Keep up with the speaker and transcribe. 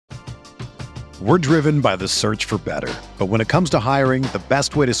We're driven by the search for better. But when it comes to hiring, the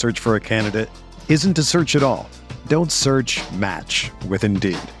best way to search for a candidate isn't to search at all. Don't search, match with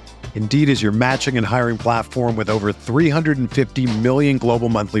Indeed. Indeed is your matching and hiring platform with over 350 million global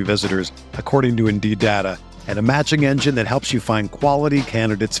monthly visitors, according to Indeed data, and a matching engine that helps you find quality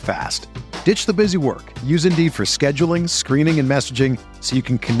candidates fast. Ditch the busy work. Use Indeed for scheduling, screening, and messaging so you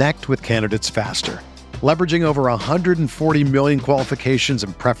can connect with candidates faster. Leveraging over 140 million qualifications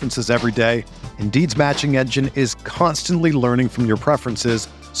and preferences every day, Indeed's matching engine is constantly learning from your preferences,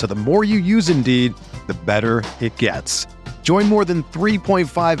 so the more you use Indeed, the better it gets. Join more than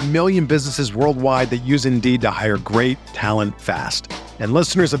 3.5 million businesses worldwide that use Indeed to hire great talent fast. And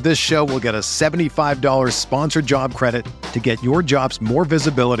listeners of this show will get a $75 sponsored job credit to get your jobs more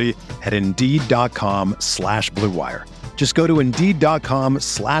visibility at Indeed.com/Blue Wire. Just go to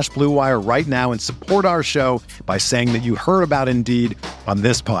Indeed.com/Blue Wire right now and support our show by saying that you heard about Indeed on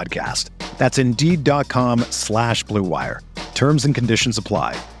this podcast. That's Indeed.com/Blue Wire. Terms and conditions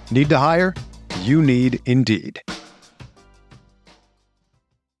apply. Need to hire? You need Indeed.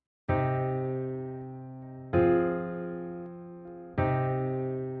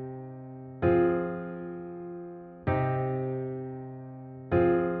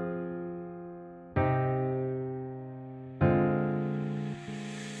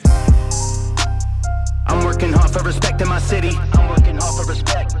 For respect in my city, I'm working hard for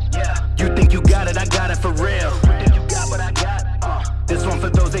respect. Yeah, you think you got it, I got it for real. You think you got what I got? This one for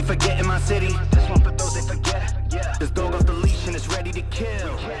those they forget in my city. This one for those they forget. Yeah, this dog off the leash and it's ready to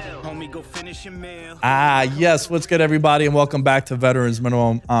kill. Homie, go finish your meal. Yes, what's good, everybody, and welcome back to Veterans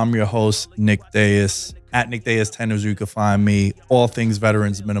Minimum. I'm your host, Nick Deus. At Nick Deus 10 is where you can find me. All things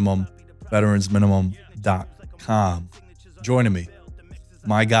Veterans Minimum, veteransminimum.com. Joining me,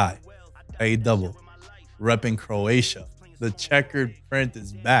 my guy, A-Double. Repping Croatia. The checkered print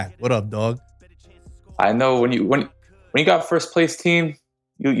is back. What up, dog? I know when you got first place team,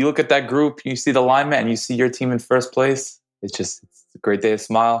 you look at that group, you see the alignment, and you see your team in first place. It's a great day to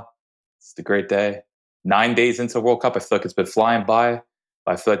smile. It's a great day. 9 days into World Cup, I feel like it's been flying by.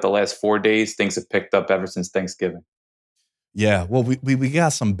 I feel like the last 4 days, things have picked up ever since Thanksgiving. Yeah, well, we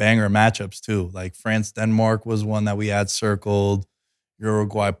got some banger matchups too. Like France-Denmark was one that we had circled.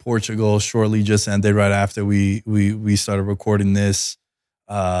 Uruguay-Portugal shortly just ended right after we started recording this.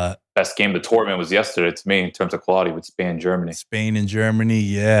 Best game of the tournament was yesterday to me in terms of quality with Spain and Germany. Spain and Germany,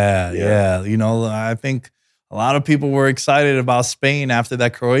 yeah. You know, I think a lot of people were excited about Spain after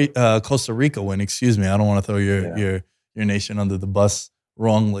that Costa Rica win. Excuse me, I don't want to throw your nation under the bus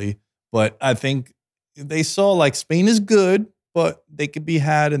wrongly, but I think they saw like Spain is good, but they could be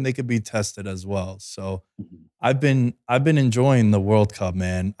had and they could be tested as well. So I've been enjoying the World Cup,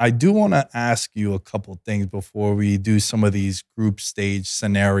 man. I do want to ask you a couple things before we do some of these group stage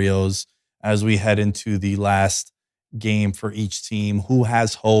scenarios as we head into the last game for each team. Who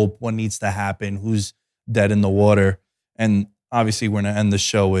has hope? What needs to happen? Who's dead in the water? And obviously, we're going to end the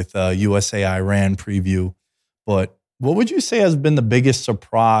show with USA-Iran preview. But what would you say has been the biggest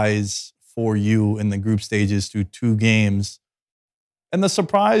surprise for you in the group stages through two games? And the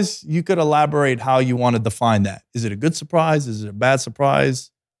surprise, you could elaborate how you want to define that. Is it a good surprise? Is it a bad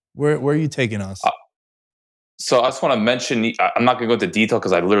surprise? Where are you taking us? So I just want to mention, I'm not going to go into detail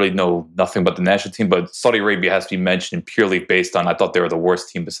because I literally know nothing about the national team, but Saudi Arabia has to be mentioned purely based on, I thought they were the worst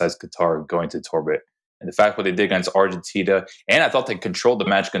team besides Qatar going to the tournament. And the fact what they did against Argentina, and I thought they controlled the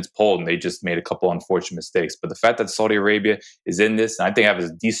match against Poland, they just made a couple unfortunate mistakes. But the fact that Saudi Arabia is in this, and I think I have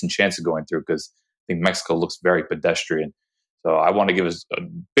a decent chance of going through because I think Mexico looks very pedestrian. So I want to give a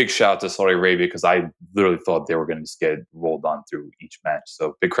big shout out to Saudi Arabia because I literally thought they were going to just get rolled on through each match.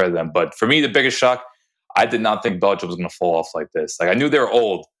 So big credit to them. But for me, the biggest shock, I did not think Belgium was going to fall off like this. Like I knew they were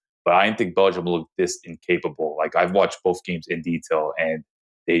old, but I didn't think Belgium looked this incapable. Like I've watched both games in detail, and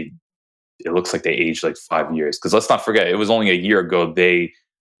it looks like they aged like 5 years. Because let's not forget, it was only a year ago they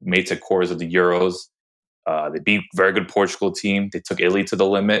made it to quarters of the Euros. They beat a very good Portugal team. They took Italy to the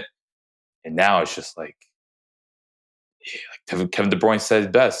limit, and now it's just like Kevin De Bruyne said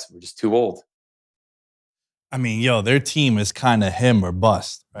it best. We're just too old. I mean, their team is kind of him or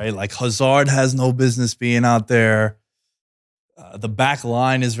bust, right? Like Hazard has no business being out there. The back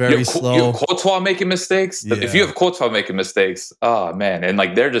line is very slow. Courtois making mistakes. Yeah. If you have Courtois making mistakes, oh man, and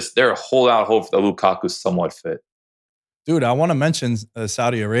like they're holding out hope that Lukaku's somewhat fit. Dude, I want to mention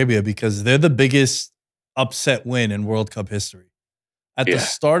Saudi Arabia because they're the biggest upset win in World Cup history. At the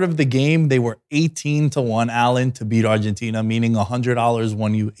start of the game, they were 18-1, Allen, to beat Argentina, meaning $100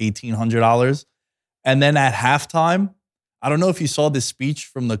 won you $1,800. And then at halftime, I don't know if you saw this speech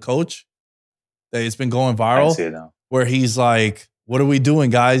from the coach. It's been going viral. I see it now. Where he's like, what are we doing,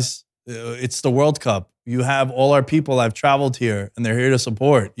 guys? It's the World Cup. You have all our people have traveled here, and they're here to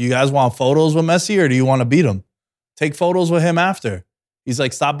support. You guys want photos with Messi, or do you want to beat him? Take photos with him after. He's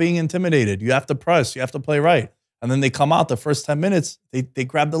like, stop being intimidated. You have to press. You have to play right. And then they come out the first 10 minutes, they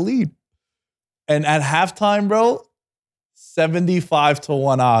grab the lead. And at halftime, bro,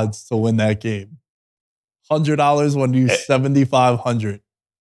 75-1 odds to win that game. $100 won you 7,500.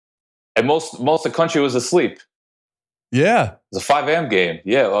 And most of the country was asleep. Yeah. It was a 5 a.m. game.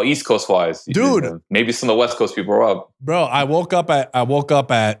 Yeah, well, East Coast wise. Dude. Maybe some of the West Coast people were up. Bro, I woke up at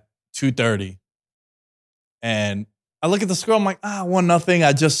 2:30. And I look at the score, I'm like, 1-0.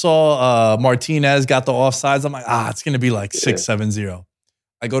 I just saw Martinez got the offsides. I'm like, it's going to be like 6-7-0.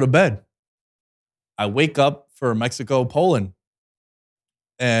 I go to bed. I wake up for Mexico, Poland.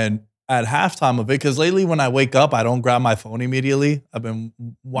 And at halftime of it, because lately when I wake up, I don't grab my phone immediately. I've been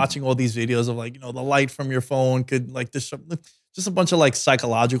watching all these videos of like, the light from your phone could like just a bunch of like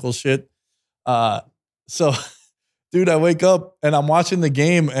psychological shit. So dude, I wake up and I'm watching the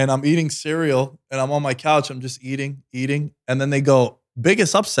game and I'm eating cereal and I'm on my couch. I'm just eating. And then they go,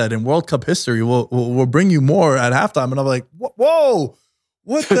 biggest upset in World Cup history. We'll bring you more at halftime. And I'm like, whoa,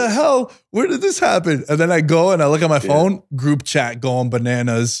 what the hell? Where did this happen? And then I go and I look at my phone, group chat going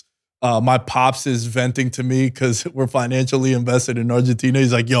bananas. My pops is venting to me because we're financially invested in Argentina.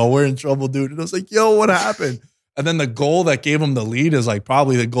 He's like, yo, we're in trouble, dude. And I was like, yo, what happened? And then the goal that gave him the lead is like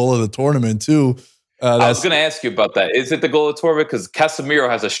probably the goal of the tournament too. I was going to ask you about that. Is it the goal of the tournament? Because Casemiro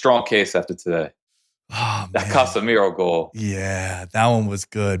has a strong case after today. Oh, that Casemiro goal. Yeah, that one was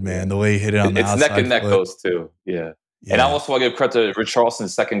good, man. The way he hit it on the outside. It's neck and neck those two. Yeah. And I also want to give credit to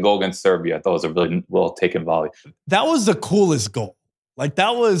Richarlison's second goal against Serbia. I thought it was a really well-taken volley. That was the coolest goal. Like,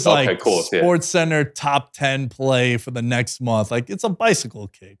 that was cool, Sports Center top 10 play for the next month. Like, it's a bicycle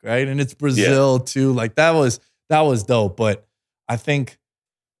kick, right? And it's Brazil, too. Like, that was dope. But I think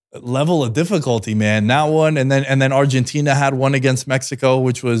level of difficulty, man. That one, and then Argentina had one against Mexico,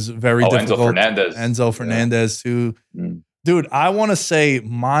 which was very difficult. Enzo Fernandez, too. Dude, I want to say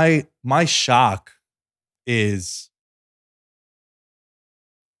my shock is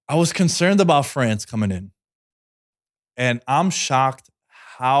I was concerned about France coming in. And I'm shocked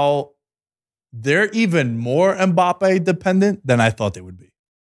how they're even more Mbappe dependent than I thought they would be.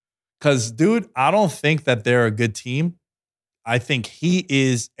 Because, dude, I don't think that they're a good team. I think he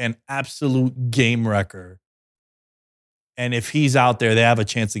is an absolute game wrecker. And if he's out there, they have a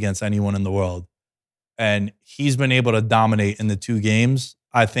chance against anyone in the world. And he's been able to dominate in the 2 games.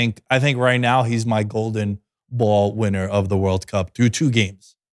 I think right now he's my golden ball winner of the World Cup through 2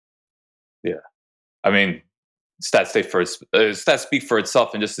 games. Yeah. I mean, stats speak for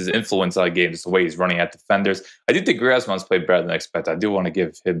itself and just his influence on games, the way he's running at defenders. I do think Griezmann's played better than expected. I do want to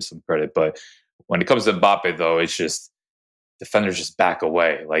give him some credit. But when it comes to Mbappe, though, it's just defenders just back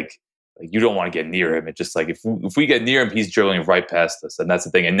away. Like you don't want to get near him. It's just like if we get near him, he's dribbling right past us. And that's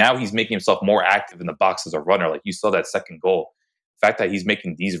the thing. And now he's making himself more active in the box as a runner. Like you saw that second goal. The fact that he's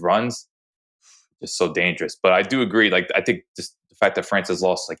making these runs is so dangerous. But I do agree. Like I think just the fact that France has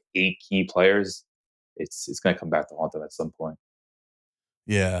lost like 8 key players, it's going to come back to haunt them at some point.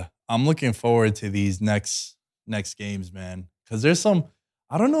 Yeah. I'm looking forward to these next games, man. Because there's some,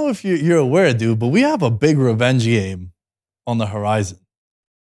 I don't know if you're aware, dude, but we have a big revenge game on the horizon.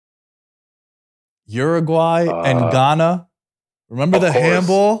 Uruguay and Ghana. Remember the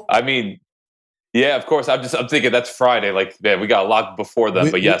handball? I mean, yeah, of course. I'm thinking that's Friday. Like, man, we got a lot before then.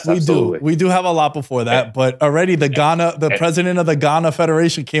 But yes, absolutely. We do have a lot before that. But already the president of the Ghana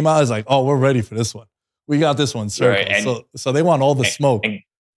Federation came out and was like, oh, we're ready for this one. We got this one circled. Right, so they want all the smoke.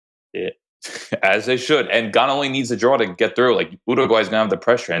 As they should. And Ghana only needs a draw to get through. Like, Uruguay's going to have the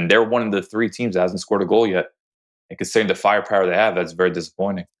pressure. And they're one of the 3 teams that hasn't scored a goal yet. And considering the firepower they have, that's very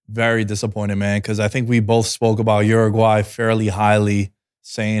disappointing. Very disappointing, man, because I think we both spoke about Uruguay fairly highly,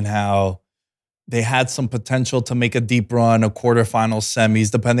 saying how they had some potential to make a deep run, a quarterfinal,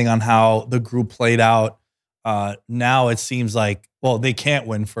 semis, depending on how the group played out. Now it seems like, well, they can't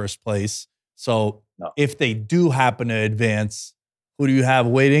win first place. So if they do happen to advance, who do you have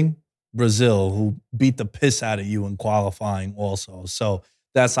waiting? Brazil, who beat the piss out of you in qualifying also. So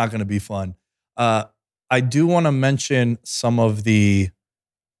that's not going to be fun. I do want to mention some of the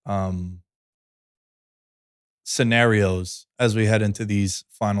scenarios as we head into these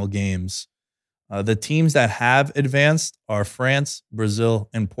final games. The teams that have advanced are France, Brazil,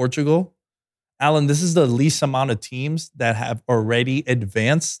 and Portugal. Alan, this is the least amount of teams that have already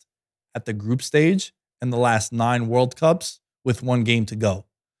advanced at the group stage in the last 9 World Cups with 1 game to go.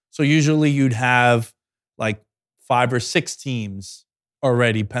 So usually you'd have like 5 or 6 teams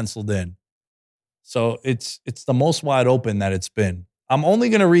already penciled in. So it's the most wide open that it's been. I'm only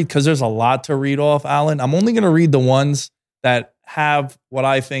going to read, because there's a lot to read off, Alan. I'm only going to read the ones that have what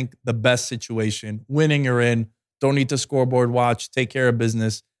I think the best situation. Winning, you're in. Don't need to scoreboard watch. Take care of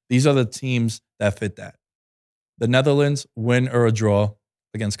business. These are the teams that fit that. The Netherlands, win or a draw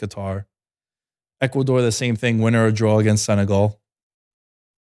against Qatar. Ecuador, the same thing, win or a draw against Senegal.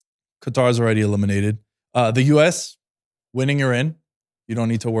 Qatar's already eliminated. The U.S., winning, you're in. You don't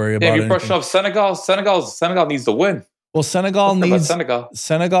need to worry about it. You're brushing off Senegal. Senegal needs to win. Well,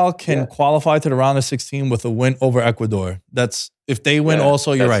 Senegal can qualify to the round of 16 with a win over Ecuador. That's if they win.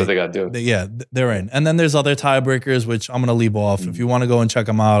 Also, you're right. That's what they got to do. They're in. And then there's other tiebreakers, which I'm going to leave off. If you want to go and check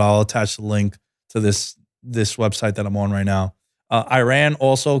them out, I'll attach the link to this website that I'm on right now. Iran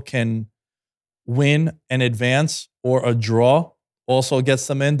also can win and advance, or a draw also gets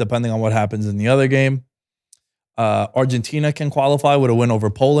them in, depending on what happens in the other game. Argentina can qualify with a win over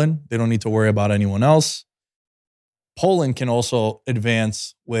Poland. They don't need to worry about anyone else. Poland can also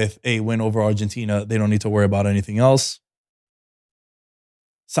advance with a win over Argentina. They don't need to worry about anything else.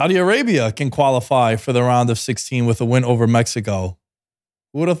 Saudi Arabia can qualify for the round of 16 with a win over Mexico.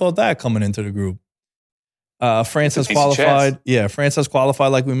 Who would have thought that coming into the group? France has qualified. Yeah, France has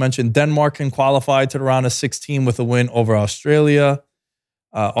qualified, like we mentioned. Denmark can qualify to the round of 16 with a win over Australia.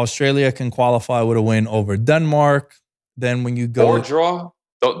 Australia can qualify with a win over Denmark. Then when you go... Or draw.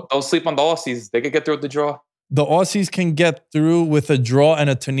 Don't sleep on the Aussies. They could get through with the draw. The Aussies can get through with a draw and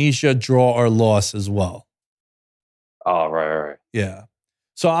a Tunisia draw or loss as well. Oh, right. Yeah.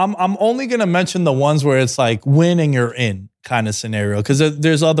 So I'm only going to mention the ones where it's like winning you're in kind of scenario, because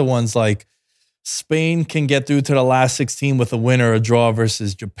there's other ones like Spain can get through to the last 16 with a win or a draw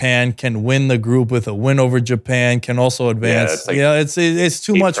versus Japan, can win the group with a win over Japan, can also advance. Yeah, it's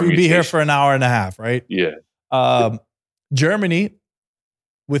too much. We'd be here for an hour and a half, right? Yeah. Germany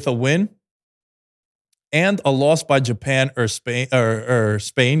with a win and a loss by Japan or Spain or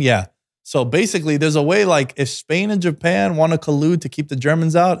Spain. Yeah. So basically there's a way, like if Spain and Japan want to collude to keep the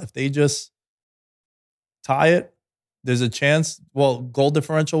Germans out, if they just tie it, there's a chance. Well, goal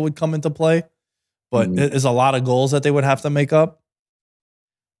differential would come into play, but there's a lot of goals that they would have to make up.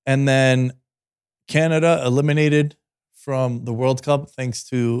 And then Canada eliminated from the World Cup thanks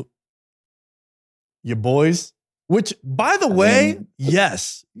to your boys. Which, by the way,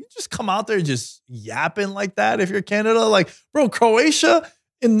 yes, you just come out there just yapping like that if you're Canada. Like, bro, Croatia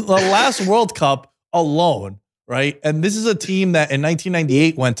in the last World Cup alone, right? And this is a team that in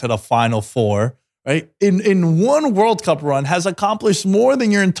 1998 went to the Final Four, right? In one World Cup run has accomplished more than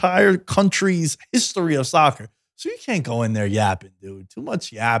your entire country's history of soccer. So you can't go in there yapping, dude. Too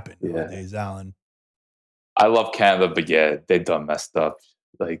much yapping nowadays, Alan. I love Canada, but yeah, they done messed up.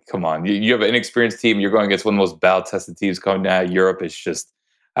 Like, come on. You have an inexperienced team. You're going against one of the most battle-tested teams coming out of Europe. It's just,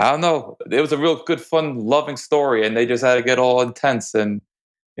 I don't know. It was a real good, fun, loving story, and they just had to get all intense. And,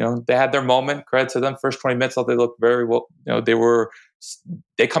 you know, they had their moment. Credit to them. First 20 minutes, they looked very well. You know,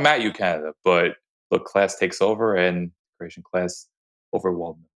 they come at you, Canada. But, look, class takes over, and Croatian class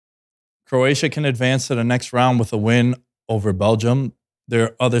overwhelmed them. Croatia can advance to the next round with a win over Belgium. There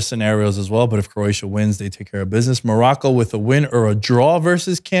are other scenarios as well, but if Croatia wins, they take care of business. Morocco with a win or a draw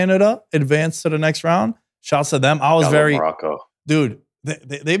versus Canada advance to the next round. Shouts to them. I love Morocco. Dude,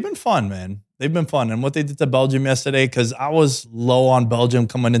 they've been fun, man. They've been fun. And what they did to Belgium yesterday, because I was low on Belgium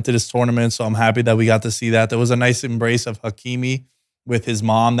coming into this tournament, so I'm happy that we got to see that. There was a nice embrace of Hakimi with his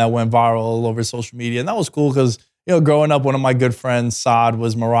mom that went viral all over social media. And that was cool because, you know, growing up, one of my good friends, Saad,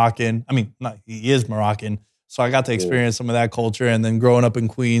 was Moroccan. I mean, he is Moroccan. So I got to experience some of that culture. And then growing up in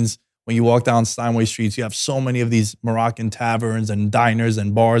Queens, when you walk down Steinway streets, you have so many of these Moroccan taverns and diners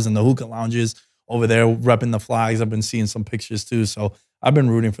and bars and the hookah lounges over there repping the flags. I've been seeing some pictures too. So I've been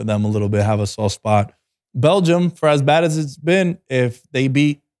rooting for them a little bit, have a soft spot. Belgium, for as bad as it's been, if they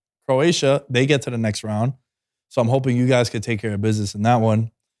beat Croatia, they get to the next round. So I'm hoping you guys could take care of business in that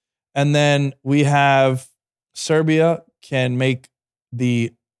one. And then we have Serbia can make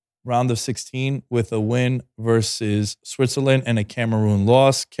the round of 16 with a win versus Switzerland and a Cameroon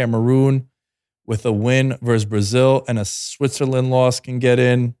loss. Cameroon with a win versus Brazil and a Switzerland loss can get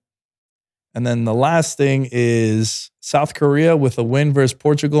in. And then the last thing is South Korea with a win versus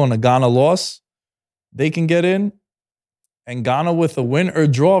Portugal and a Ghana loss. They can get in. And Ghana with a win or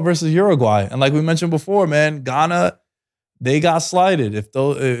draw versus Uruguay. And like we mentioned before, man, Ghana, they got slighted. If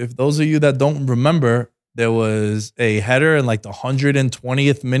those of you that don't remember, there was a header in like the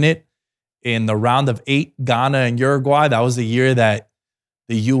 120th minute in the round of 8, Ghana and Uruguay. That was the year that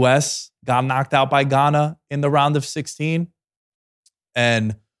the U.S. got knocked out by Ghana in the round of 16.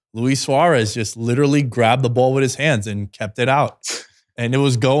 And Luis Suarez just literally grabbed the ball with his hands and kept it out. And it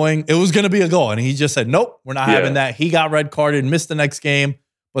was going to be a goal. And he just said, nope, we're not having that. He got red carded, missed the next game,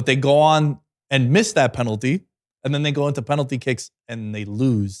 but they go on and miss that penalty. And then they go into penalty kicks and they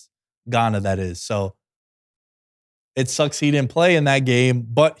lose. Ghana, that is. So it sucks he didn't play in that game,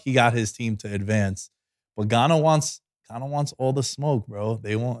 but he got his team to advance. But Ghana wants all the smoke, bro.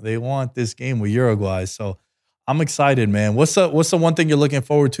 They want this game with Uruguay. So I'm excited, man. What's the one thing you're looking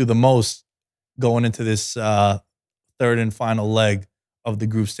forward to the most going into this third and final leg of the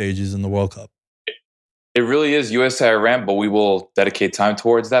group stages in the World Cup? It really is USA-Iran, but we will dedicate time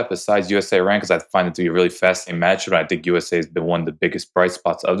towards that besides USA-Iran because I find it to be a really fascinating matchup. And I think USA has been one of the biggest bright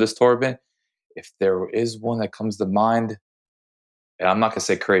spots of this tournament. If there is one that comes to mind, and I'm not going to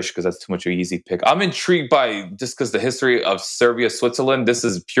say Croatia because that's too much of an easy pick. I'm intrigued by just because the history of Serbia, Switzerland. This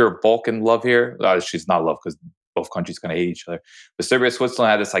is pure Balkan love here. She's not love because both countries kind of hate each other. But Serbia,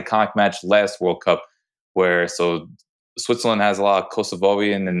 Switzerland had this iconic match last World Cup where Switzerland has a lot of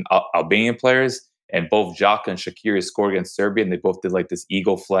Kosovovian and Albanian players, and both Xhaka and Shaqiri scored against Serbia, and they both did like this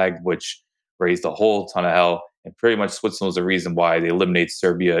eagle flag, which raised a whole ton of hell. And pretty much Switzerland was the reason why they eliminated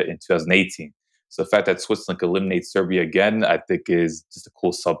Serbia in 2018. So the fact that Switzerland could eliminate Serbia again, I think is just a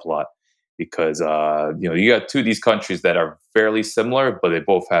cool subplot because, you got two of these countries that are fairly similar, but they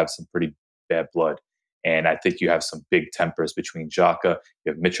both have some pretty bad blood. And I think you have some big tempers between Xhaka,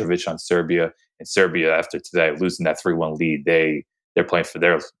 you have Mitrovic on Serbia, and Serbia after today losing that 3-1 lead, they're playing for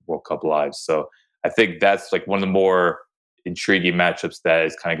their World Cup lives. So I think that's like one of the more intriguing matchups that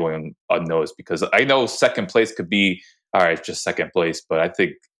is kind of going unnoticed because I know second place could be, all right, just second place, but I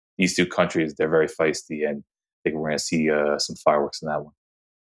think these two countries, they're very feisty, and I think we're going to see some fireworks in that one.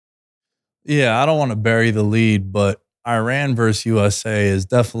 Yeah, I don't want to bury the lead, but Iran versus USA is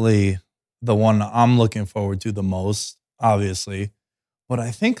definitely the one I'm looking forward to the most, obviously. But I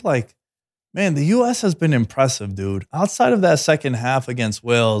think, man, the U.S. has been impressive, dude. Outside of that second half against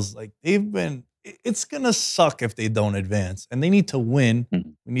Wales, it's going to suck if they don't advance. And they need to win. Mm-hmm.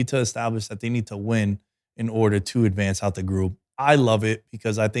 We need to establish that they need to win in order to advance out the group. I love it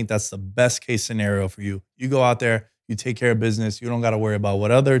because I think that's the best case scenario for you. You go out there, you take care of business. You don't got to worry about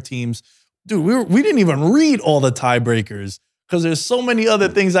what other teams. Dude, we didn't even read all the tiebreakers because there's so many other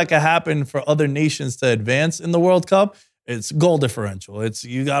things that can happen for other nations to advance in the World Cup. It's goal differential.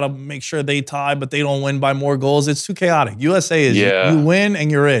 You got to make sure they tie, but they don't win by more goals. It's too chaotic. USA is you win and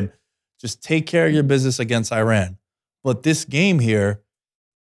you're in. Just take care of your business against Iran. But this game here,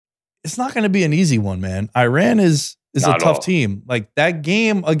 it's not going to be an easy one, man. Iran is a tough team. Like that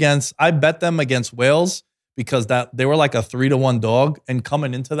game I bet them against Wales because they were like a 3-1 dog. And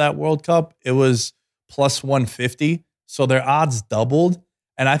coming into that World Cup, it was plus 150. So their odds doubled.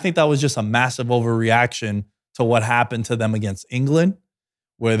 And I think that was just a massive overreaction to what happened to them against England,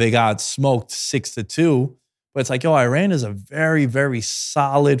 where they got smoked 6-2. But it's like, Iran is a very, very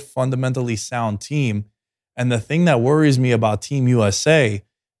solid, fundamentally sound team. And the thing that worries me about Team USA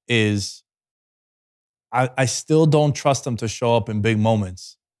is I still don't trust them to show up in big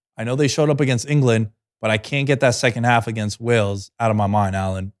moments. I know they showed up against England, but I can't get that second half against Wales out of my mind,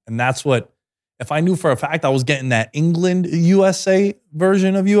 Alan. And that's what, if I knew for a fact I was getting that England-USA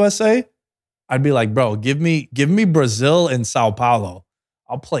version of USA, I'd be like, bro, give me Brazil and Sao Paulo.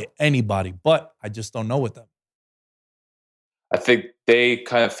 I'll play anybody, but I just don't know with them. I think they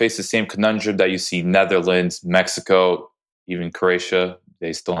kind of face the same conundrum that you see Netherlands, Mexico, even Croatia.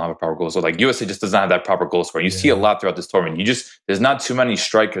 They still don't have a proper goal scorer. USA just doesn't have that proper goal scorer. You see a lot throughout this tournament. There's not too many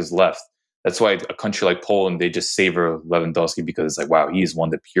strikers left. That's why a country like Poland, they just savor Lewandowski because it's like, wow, he is one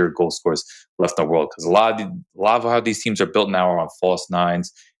of the pure goal scorers left in the world. Because a lot of how these teams are built now are on false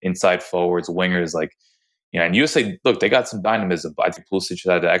nines, inside forwards, wingers. And USA, look, they got some dynamism. But I think Pulisic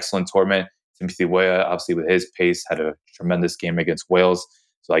had an excellent tournament. Timothy Weah, obviously with his pace, had a tremendous game against Wales.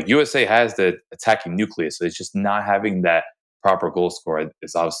 So USA has the attacking nucleus. So it's just not having that proper goal scorer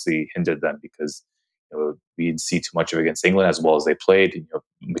has obviously hindered them because we didn't see too much of it against England as well as they played.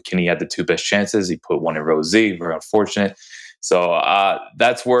 McKinney had the two best chances. He put one in row Z, very unfortunate. So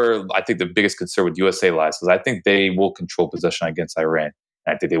that's where I think the biggest concern with USA lies because I think they will control possession against Iran.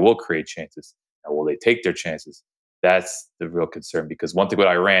 And I think they will create chances. Now, will they take their chances? That's the real concern because one thing with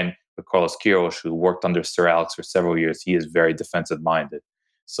Iran, with Carlos Queiroz, who worked under Sir Alex for several years, he is very defensive minded.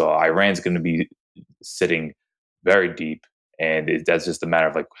 So Iran's going to be sitting very deep. And that's just a matter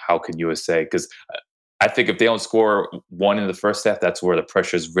of how can USA? Because I think if they don't score one in the first half, that's where the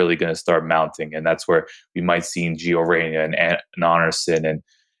pressure is really going to start mounting, and that's where we might see Gio Reyna and Anderson and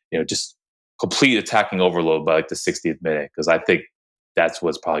just complete attacking overload by the 60th minute. Because I think that's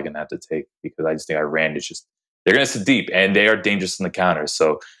what's probably going to have to take. Because I just think Iran is they're going to sit deep and they are dangerous in the counter.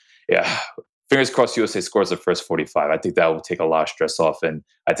 So yeah, fingers crossed USA scores the first 45. I think that will take a lot of stress off, and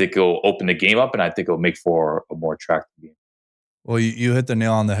I think it'll open the game up, and I think it'll make for a more attractive game. Well, you hit the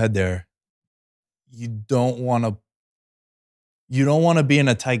nail on the head there. You don't want to be in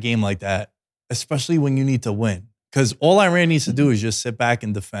a tight game like that, especially when you need to win. Because all Iran needs to do is just sit back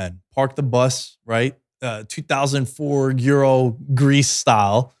and defend. Park the bus, right? 2004 Euro Greece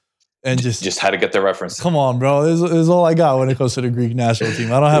style. And just had to get the reference. Come on, bro. This is all I got when it comes to the Greek national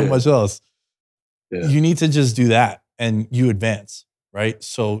team. I don't have much else. Yeah. You need to just do that and you advance, right?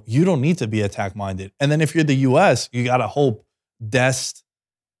 So you don't need to be attack-minded. And then if you're the U.S., you got to hope Dest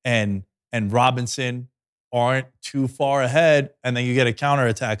and Robinson aren't too far ahead, and then you get a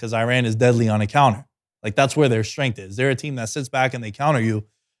counterattack because Iran is deadly on a counter. Like, that's where their strength is. They're a team that sits back and they counter you,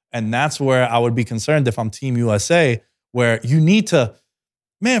 and that's where I would be concerned if I'm Team USA, where you need to,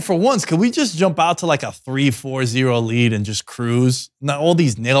 man, for once, could we just jump out to like a 3-4-0 lead and just cruise? Not all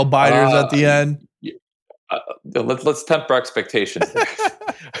these nail biters at the end. Let's temper expectations,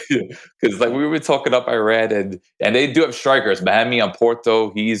 because like we were talking up Iran, and they do have strikers. Mahami on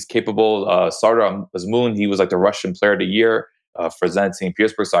Porto, he's capable. Sardar Azmoun, he was like the Russian Player of the Year for Zenit St.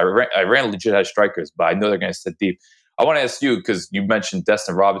 Petersburg. So Iran legit has strikers, but I know they're going to sit deep. I want to ask you, because you mentioned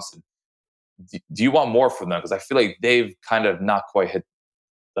Destin Robinson. Do you want more from them? Because I feel like they've kind of not quite hit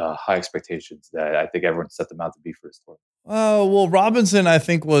the high expectations that I think everyone set them out to be for this tour. Well, Robinson, I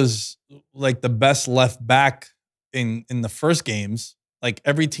think, was like the best left back in the first games. Like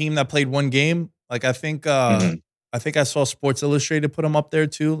every team that played one game, like I think I saw Sports Illustrated put him up there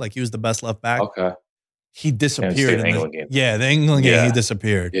too. Like he was the best left back. Okay. He disappeared in the England game. Yeah, the England game, he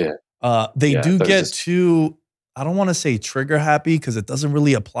disappeared. Yeah. They do get too, I don't want to say trigger happy because it doesn't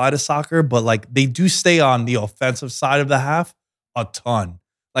really apply to soccer, but like they do stay on the offensive side of the half a ton.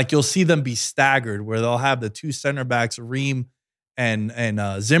 Like you'll see them be staggered where they'll have the two center backs, Ream and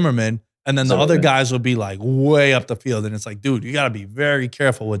Zimmerman, and then the other guys will be like way up the field. And it's like, dude, you got to be very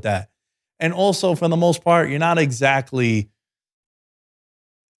careful with that. And also, for the most part, you're not exactly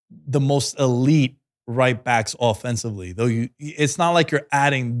the most elite right backs offensively, though. It's not like you're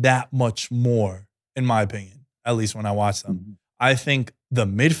adding that much more, in my opinion, at least when I watch them. Mm-hmm. I think the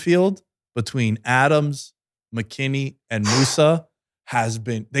midfield between Adams, McKinney, and Musa has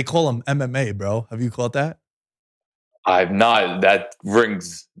been, they call them MMA, bro. Have you caught that? I've not. That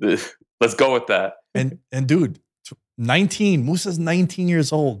rings. Let's go with that. And dude, 19, Musa's 19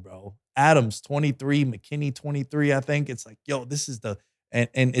 years old, bro. Adams, 23, McKinney, 23, I think. It's like, yo, this is and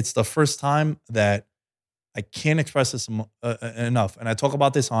it's the first time that I can't express this enough. And I talk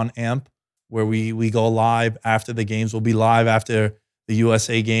about this on AMP, where we go live after the games. We'll be live after the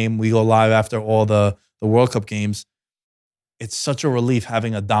USA game. We go live after all the World Cup games. It's such a relief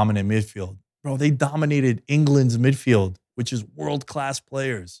having a dominant midfield. Bro, they dominated England's midfield, which is world-class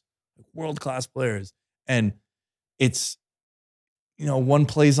players. And it's, one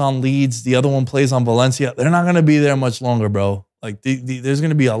plays on Leeds, the other one plays on Valencia. They're not going to be there much longer, bro. Like, there's going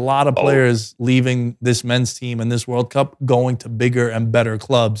to be a lot of players leaving this men's team and this World Cup going to bigger and better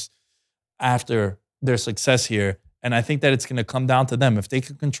clubs after their success here. And I think that it's going to come down to them. If they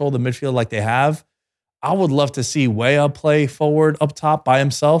can control the midfield like they have, I would love to see Weah play forward up top by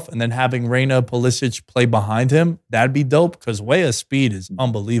himself and then having Reina Pulisic play behind him. That'd be dope because Weah's speed is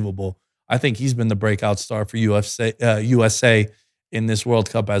unbelievable. I think he's been the breakout star for USA in this World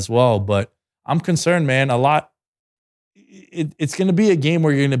Cup as well. But I'm concerned, man, a lot. It's going to be a game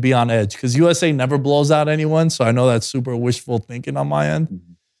where you're going to be on edge because USA never blows out anyone. So I know that's super wishful thinking on my end.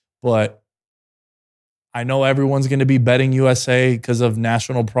 Mm-hmm. But I know everyone's going to be betting USA because of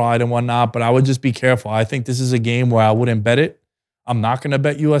national pride and whatnot, but I would just be careful. I think this is a game where I wouldn't bet it. I'm not going to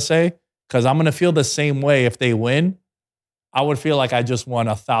bet USA because I'm going to feel the same way if they win. I would feel like I just won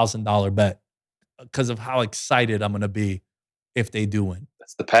 $1,000 bet because of how excited I'm going to be if they do win.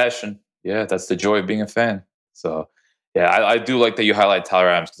 That's the passion. Yeah, that's the joy of being a fan. So, yeah, I do like that you highlight Tyler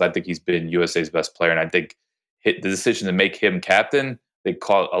Adams because I think he's been USA's best player, and I think the decision to make him captain, they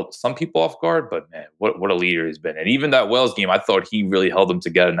caught some people off guard, but man, what a leader he's been. And even that Wales game, I thought he really held them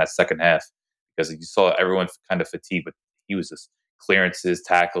together in that second half because you saw everyone kind of fatigued, but he was just clearances,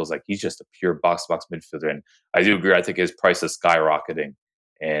 tackles, like he's just a pure box-to-box midfielder. And I do agree, I think his price is skyrocketing.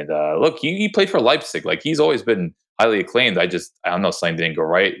 And look, he played for Leipzig. Like he's always been highly acclaimed. I don't know, something didn't go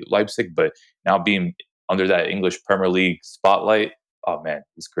right at Leipzig, but now being under that English Premier League spotlight, oh man,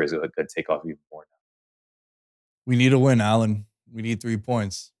 his career's going to take off even more now. We need a win, Alan. We need 3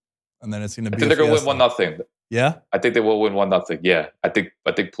 points, and then it's going to be. I think they're going to win 1-0. Yeah, I think they will win 1-0. Yeah, I think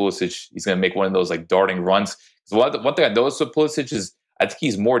Pulisic, he's going to make one of those like darting runs. One thing I noticed with Pulisic is I think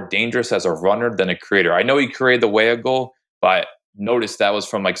he's more dangerous as a runner than a creator. I know he created the Weah goal, but noticed that was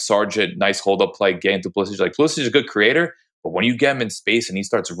from like Sargent, nice hold up play, getting to Pulisic. Like Pulisic is a good creator, but when you get him in space and he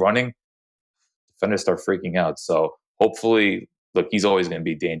starts running, defenders start freaking out. So hopefully, look, he's always going to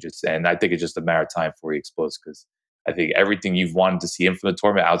be dangerous, and I think it's just a matter of time before he explodes. Because I think everything you've wanted to see him from the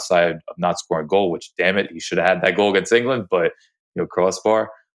tournament, outside of not scoring a goal, which damn it, he should have had that goal against England, but crossbar.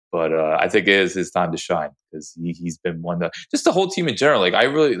 But I think it is his time to shine because he's been one of just the whole team in general. Like I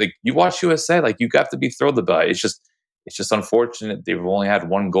really like you watch USA, like you have to be thrilled about it. It's just unfortunate they've only had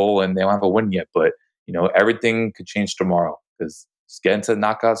one goal and they don't have a win yet. But everything could change tomorrow because just get into the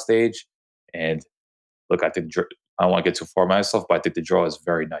knockout stage. And look, I think I don't want to get too far myself, but I think the draw is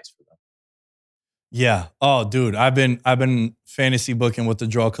very nice for them. Yeah. Oh, dude, I've been fantasy booking what the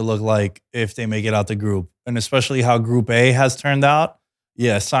draw could look like if they make it out the group, and especially how Group A has turned out.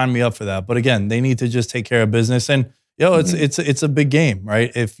 Yeah, sign me up for that. But again, they need to just take care of business. And it's a big game,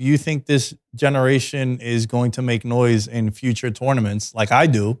 right? If you think this generation is going to make noise in future tournaments, like I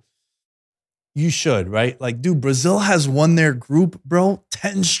do, you should, right? Like, dude, Brazil has won their group, bro.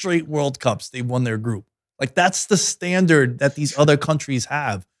 10 straight World Cups, they've won their group. Like, that's the standard that these other countries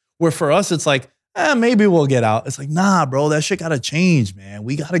have. Where for us, it's like, maybe we'll get out. It's like, nah, bro, that shit gotta change, man.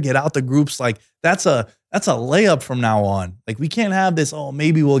 We gotta get out the groups. Like, that's a layup from now on. Like, we can't have this,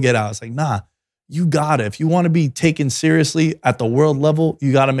 maybe we'll get out. It's like, nah, you gotta. If you want to be taken seriously at the world level,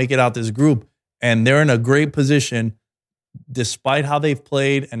 you gotta make it out this group. And they're in a great position, despite how they've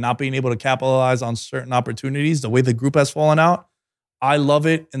played and not being able to capitalize on certain opportunities, the way the group has fallen out. I love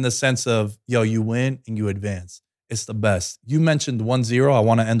it in the sense of, you win and you advance. It's the best. You mentioned 1-0. I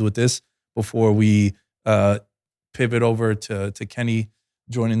want to end with this before we pivot over to Kenny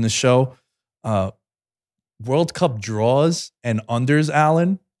joining the show. World Cup draws and unders,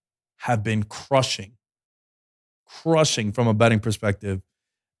 Alan, have been crushing from a betting perspective.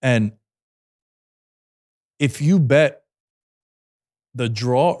 And if you bet the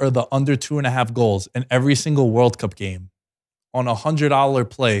draw or the under 2.5 goals in every single World Cup game on a $100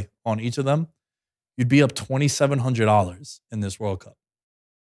 play on each of them, you'd be up $2,700 in this World Cup.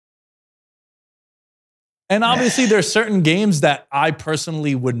 And obviously, there's certain games that I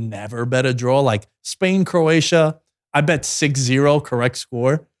personally would never bet a draw, like Spain, Croatia. I bet 6-0 correct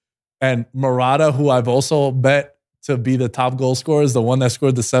score. And Morata, who I've also bet to be the top goal scorer, is the one that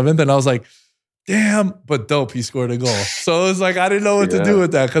scored the 7th. And I was like, damn, but dope, he scored a goal. So it was like, I didn't know what to do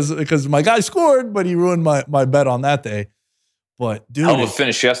with that because my guy scored, but he ruined my bet on that day. But dude, hell of a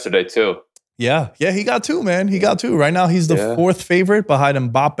finish yesterday too. Yeah, he got 2, man. He got 2. Right now, he's the 4th favorite behind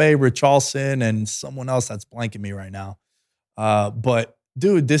Mbappe, Richarlison, and someone else that's blanking me right now. But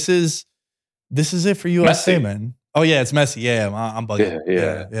dude, this is it for USA, Messi. Man. Oh yeah, it's Messi. Yeah, I'm bugging.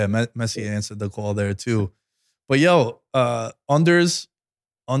 Yeah. Messi answered the call there too. But unders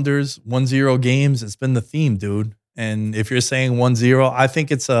 1-0 games. It's been the theme, dude. And if you're saying 1-0, I think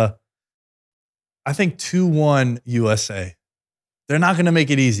 2-1 USA. They're not going to make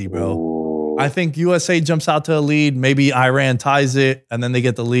it easy, bro. Ooh. I think USA jumps out to a lead. Maybe Iran ties it, and then they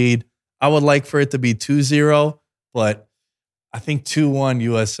get the lead. I would like for it to be 2-0, but I think 2-1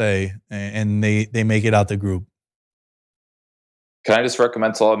 USA, and they make it out the group. Can I just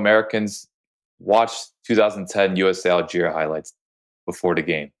recommend to all Americans, watch 2010 USA Algeria highlights before the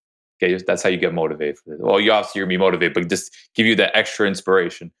game. Okay, that's how you get motivated for this. Well, you obviously you're going to be motivated, but just give you that extra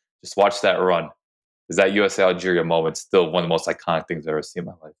inspiration. Just watch that run. Because that USA Algeria moment is still one of the most iconic things I've ever seen in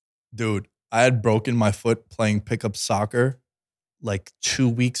my life. Dude, I had broken my foot playing pickup soccer like 2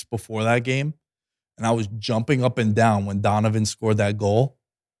 weeks before that game. And I was jumping up and down when Donovan scored that goal.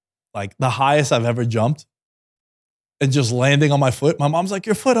 Like the highest I've ever jumped. And just landing on my foot. My mom's like,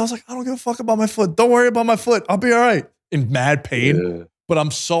 your foot. I was like, I don't give a fuck about my foot. Don't worry about my foot. I'll be all right. In mad pain. Yeah. But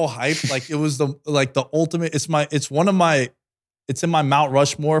I'm so hyped. Like it was the ultimate. It's in my Mount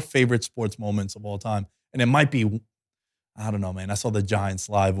Rushmore favorite sports moments of all time. And it might be, I don't know, man. I saw the Giants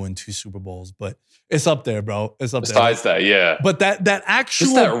live win 2 Super Bowls, but it's up there, bro. It's up there. Besides that, yeah. But that actual...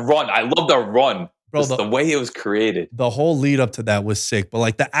 Just that run. I love that run. Bro, the way it was created. The whole lead up to that was sick. But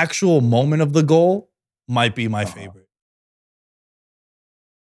like the actual moment of the goal might be my favorite.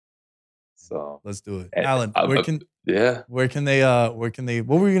 So let's do it. Alan, where can they,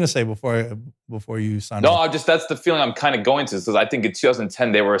 what were you going to say before you signed off? No, that's the feeling I'm kind of going to, because I think in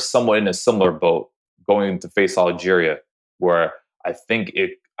 2010, they were somewhat in a similar boat going to face Algeria, where I think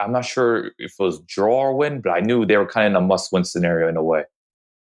I'm not sure if it was draw or win, but I knew they were kind of in a must-win scenario in a way.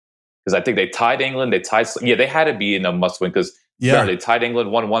 Because I think they tied England, they had to be in a must-win because they tied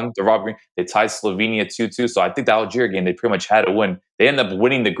England 1-1, the robbery. They tied Slovenia 2-2. So I think the Algeria game, they pretty much had to win. They ended up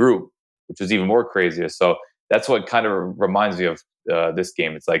winning the group, which was even more crazier. So that's what kind of reminds me of this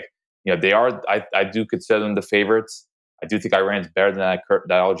game. It's like, they are, I do consider them the favorites. I do think Iran's better than that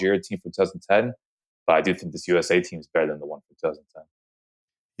Algeria team from 2010, but I do think this USA team is better than the one from 2010.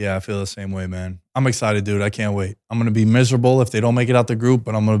 Yeah, I feel the same way, man. I'm excited, dude. I can't wait. I'm going to be miserable if they don't make it out the group,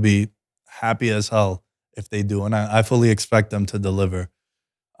 but I'm going to be happy as hell if they do. And I fully expect them to deliver.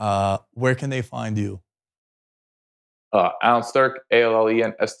 Where can they find you? Alan Sturk,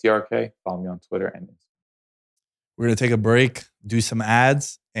 ALLENSTRK. Follow me on Twitter and Instagram. We're going to take a break, do some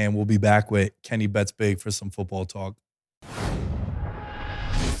ads, and we'll be back with Kenny Bets Big for some football talk.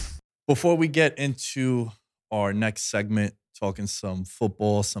 Before we get into our next segment, talking some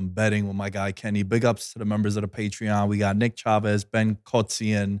football, some betting with my guy Kenny, big ups to the members of the Patreon. We got Nick Chavez, Ben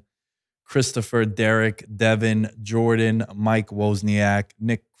Kotzian, Christopher, Derek, Devin, Jordan, Mike Wozniak,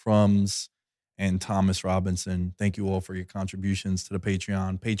 Nick Crumbs, and Thomas Robinson. Thank you all for your contributions to the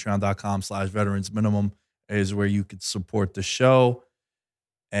Patreon. Patreon.com/veterans minimum is where you could support the show.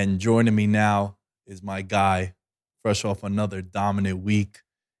 And joining me now is my guy, fresh off another dominant week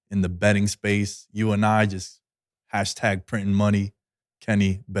in the betting space. You and I just #printing money.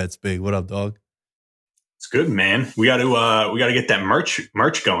 Kenny Bets Big. What up, dog? It's good, man. We got to get that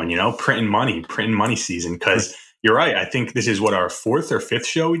merch going. You know, printing money season. Because you're right. I think this is what our 4th or 5th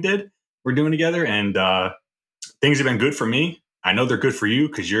show we're doing together, and things have been good for me. I know they're good for you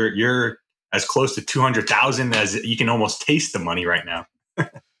because you're as close to 200,000 as you can almost taste the money right now.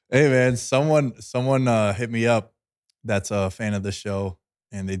 Hey, man, someone hit me up that's a fan of the show,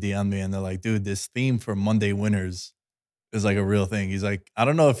 and they DM'd me, and they're like, dude, this theme for Monday winners is like a real thing. He's like, I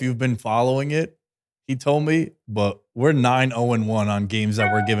don't know if you've been following it, he told me, but we're 9-0-1 on games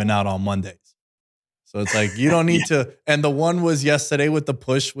that we're giving out on Mondays. So it's like, you don't need to. And the one was yesterday with the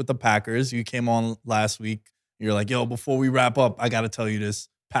push with the Packers. You came on last week. You're like, yo, before we wrap up, I got to tell you this.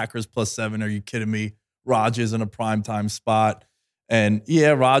 Packers +7. Are you kidding me? Rodgers in a primetime spot. And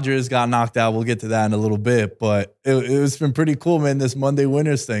yeah, Rodgers got knocked out. We'll get to that in a little bit. But it's been pretty cool, man, this Monday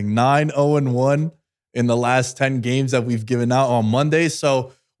winners thing. 9-0-1 in the last 10 games that we've given out on Monday.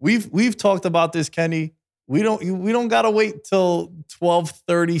 So we've talked about this, Kenny. We don't gotta wait till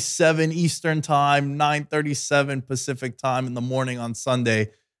 12:37 Eastern time, 9:37 Pacific time in the morning on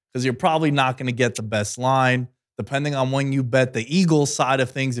Sunday, because you're probably not going to get the best line. Depending on when you bet the Eagles side of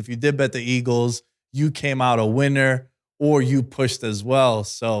things, if you did bet the Eagles, you came out a winner or you pushed as well.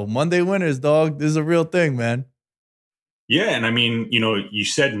 So Monday winners, dog, this is a real thing, man. Yeah, and I mean, you know, you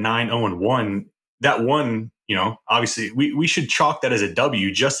said 9-0-1. That one, you know, obviously we should chalk that as a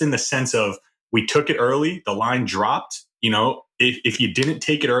W, just in the sense of we took it early, the line dropped. You know, if you didn't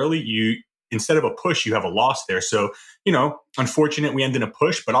take it early, you instead of a push, you have a loss there. So, you know, unfortunate we ended in a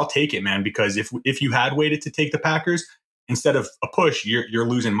push, but I'll take it, man, because if you had waited to take the Packers instead of a push, you're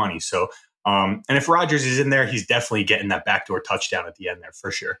losing money. So, and if Rodgers is in there, he's definitely getting that backdoor touchdown at the end there for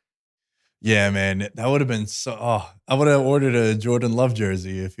sure. Yeah, man, that would have been so. Oh, I would have ordered a Jordan Love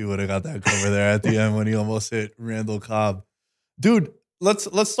jersey if he would have got that cover there at the end when he almost hit Randall Cobb. Dude, let's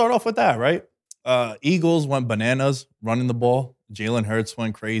start off with that, right? Eagles went bananas running the ball. Jalen Hurts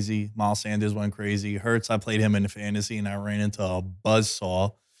went crazy. Miles Sanders went crazy. Hurts, I played him in fantasy, and I ran into a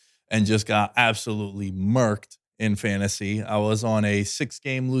buzzsaw and just got absolutely murked in fantasy. I was on a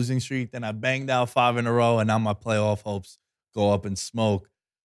 6-game losing streak. Then I banged out 5 in a row, and now my playoff hopes go up in smoke.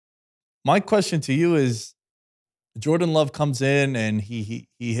 My question to you is, Jordan Love comes in and he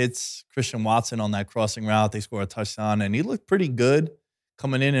hits Christian Watson on that crossing route. They score a touchdown, and he looked pretty good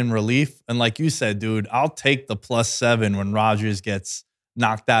coming in relief. And like you said, dude, I'll take the +7 when Rodgers gets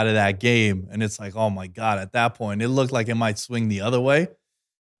knocked out of that game. And it's like, oh my God, at that point, it looked like it might swing the other way.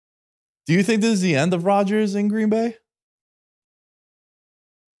 Do you think this is the end of Rodgers in Green Bay?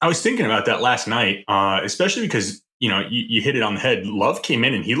 I was thinking about that last night, especially because, you know, you hit it on the head. Love came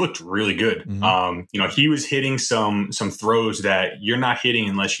in and he looked really good. Mm-hmm. You know, he was hitting some throws that you're not hitting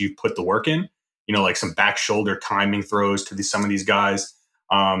unless you put the work in, you know, like some back shoulder timing throws to some of these guys.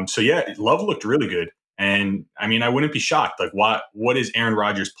 So yeah, Love looked really good. And I mean, I wouldn't be shocked. Like what is Aaron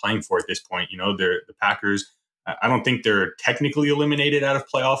Rodgers playing for at this point? You know, the Packers, I don't think they're technically eliminated out of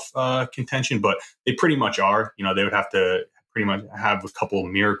playoff contention, but they pretty much are. You know, they would have to pretty much have a couple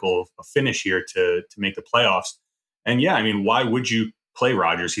miracle finish here to make the playoffs. And yeah, I mean, why would you play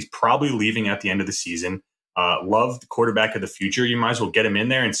Rodgers? He's probably leaving at the end of the season. Love, the quarterback of the future. You might as well get him in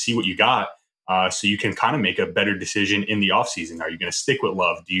there and see what you got. So you can kind of make a better decision in the offseason. Are you going to stick with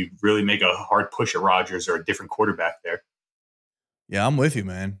Love? Do you really make a hard push at Rodgers or a different quarterback there? Yeah, I'm with you,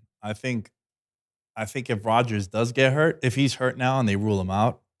 man. I think if Rodgers does get hurt, if he's hurt now and they rule him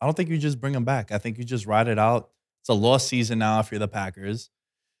out, I don't think you just bring him back. I think you just ride it out. It's a lost season now if you're the Packers.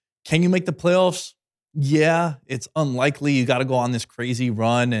 Can you make the playoffs? Yeah, it's unlikely. You got to go on this crazy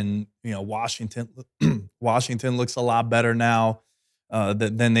run, and Washington, Washington looks a lot better now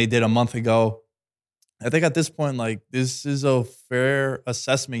than they did a month ago. I think at this point, like this is a fair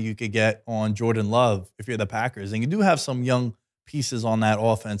assessment you could get on Jordan Love if you're the Packers, and you do have some young pieces on that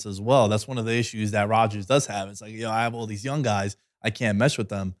offense as well. That's one of the issues that Rodgers does have. It's like, I have all these young guys, I can't mesh with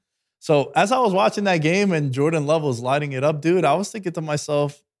them. So as I was watching that game and Jordan Love was lighting it up, dude, I was thinking to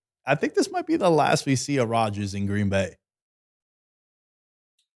myself, I think this might be the last we see of Rodgers in Green Bay.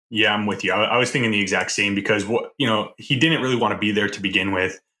 Yeah, I'm with you. I was thinking the exact same because he didn't really want to be there to begin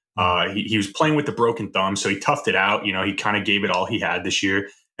with. He was playing with the broken thumb, so he toughed it out. He kind of gave it all he had this year.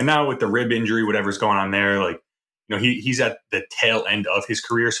 And now with the rib injury, whatever's going on there, like, he's at the tail end of his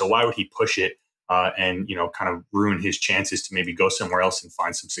career. So why would he push it and kind of ruin his chances to maybe go somewhere else and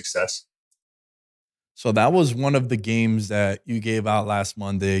find some success? So that was one of the games that you gave out last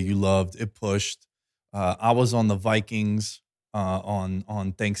Monday. You loved it. Pushed. I was on the Vikings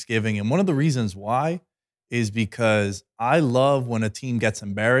on Thanksgiving, and one of the reasons why is because I love when a team gets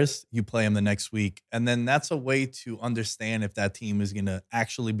embarrassed, you play them the next week, and then that's a way to understand if that team is going to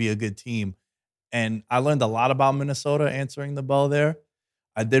actually be a good team. And I learned a lot about Minnesota answering the bell there.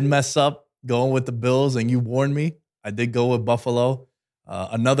 I did mess up going with the Bills, and you warned me. I did go with Buffalo.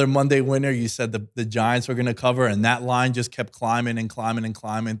 Another Monday winner, you said the Giants were going to cover, and that line just kept climbing and climbing and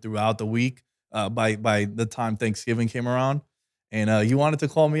climbing throughout the week by the time Thanksgiving came around. And you wanted to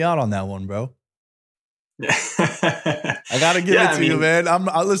call me out on that one, bro. I got to give it to you, man.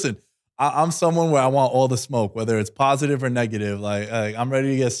 Listen, I'm someone where I want all the smoke, whether it's positive or negative. Like I'm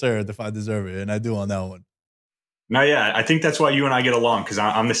ready to get served if I deserve it, and I do on that one. No, yeah, I think that's why you and I get along because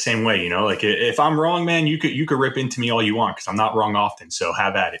I'm the same way. Like if I'm wrong, man, you could rip into me all you want because I'm not wrong often. So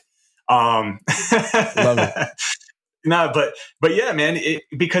have at it. Love it. No, but yeah, man.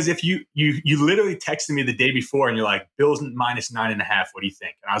 Because if you literally texted me the day before and you're like, Bills -9.5. What do you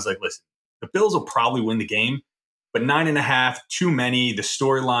think? And I was like, listen, the Bills will probably win the game, but 9.5 too many. The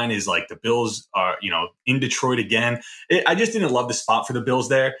storyline is like the Bills are in Detroit again. I just didn't love the spot for the Bills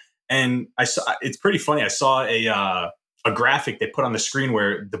there. And it's pretty funny. I saw a graphic they put on the screen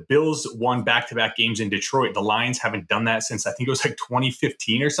where the Bills won back-to-back games in Detroit. The Lions haven't done that since I think it was like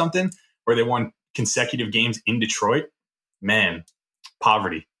 2015 or something, where they won consecutive games in Detroit. Man,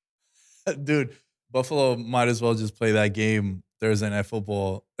 poverty. Dude, Buffalo might as well just play that game Thursday Night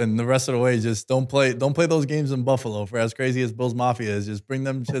Football, and the rest of the way, just don't play those games in Buffalo. For as crazy as Bills Mafia is, just bring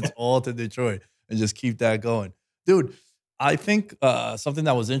them shits all to Detroit and just keep that going, dude. I think something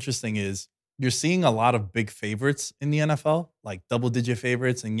that was interesting is you're seeing a lot of big favorites in the NFL, like double-digit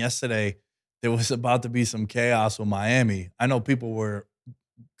favorites. And yesterday, there was about to be some chaos with Miami. I know people were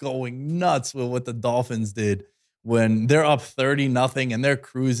going nuts with what the Dolphins did when they're up 30-0 and they're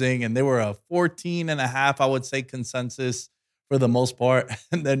cruising, and they were a 14.5, I would say, consensus for the most part.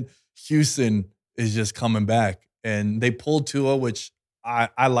 And then Houston is just coming back, and they pulled Tua, which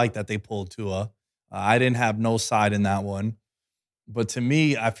I like that they pulled Tua. I didn't have no side in that one. But to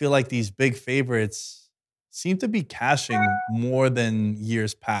me, I feel like these big favorites seem to be cashing more than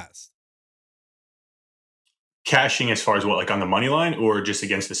years past. Cashing as far as what, like on the money line or just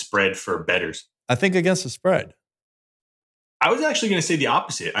against the spread for bettors? I think against the spread. I was actually going to say the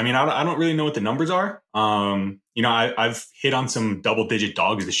opposite. I mean, I don't really know what the numbers are. I've hit on some double-digit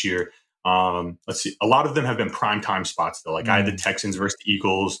dogs this year. Let's see. A lot of them have been primetime spots, though. Like I had the Texans versus the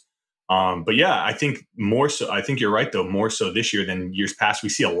Eagles. But yeah, I think more so. I think you're right, though. More so this year than years past. We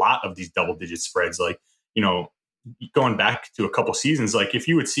see a lot of these double-digit spreads. Like, going back to a couple seasons, like if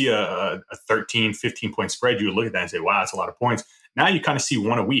you would see a 13, 15-point spread, you would look at that and say, wow, that's a lot of points. Now you kind of see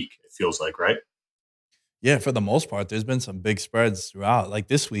one a week, it feels like, right? Yeah, for the most part, there's been some big spreads throughout. Like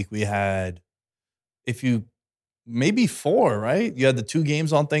this week, we had, maybe 4, right? You had the 2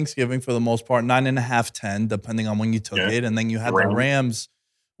 games on Thanksgiving for the most part, 9.5, 10, depending on when you took it. And then you had the Rams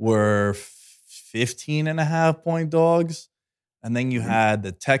were 15.5-point dogs. And then you had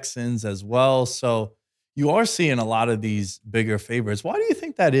the Texans as well. So you are seeing a lot of these bigger favorites. Why do you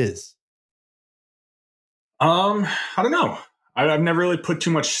think that is? I don't know. I've never really put too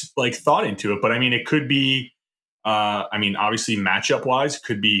much thought into it, but I mean, it could be, obviously matchup wise,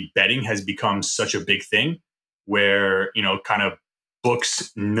 could be betting has become such a big thing where, kind of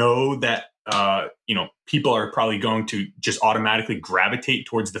books know that, people are probably going to just automatically gravitate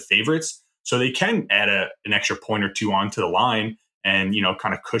towards the favorites. So they can add an extra point or 2 onto the line and,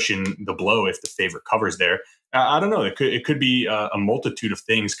 kind of cushion the blow if the favorite covers there. I don't know. It could be a multitude of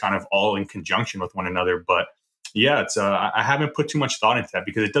things kind of all in conjunction with one another. But yeah, it's I haven't put too much thought into that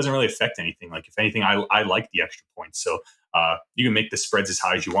because it doesn't really affect anything. Like if anything, I like the extra points. So you can make the spreads as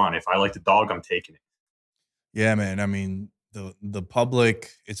high as you want. If I like the dog, I'm taking it. Yeah, man. I mean, the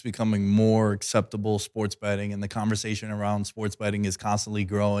public, it's becoming more acceptable sports betting, and the conversation around sports betting is constantly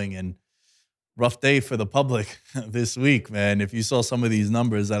growing. And rough day for the public this week, man. If you saw some of these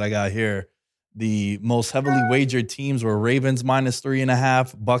numbers that I got here, the most heavily wagered teams were Ravens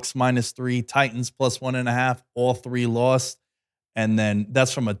 -3.5, Bucks -3, Titans +1.5. All three lost. And then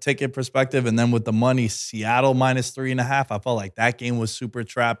that's from a ticket perspective. And then with the money, Seattle -3.5. I felt like that game was super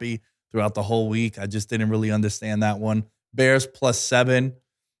trappy throughout the whole week. I just didn't really understand that one. Bears +7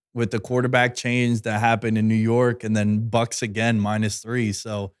 with the quarterback change that happened in New York, and then Bucks again -3.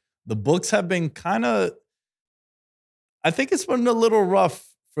 So the books have been kind of, I think it's been a little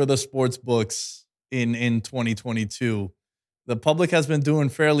rough for the sports books in 2022. The public has been doing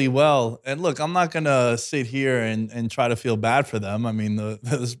fairly well. And look, I'm not going to sit here and try to feel bad for them. I mean,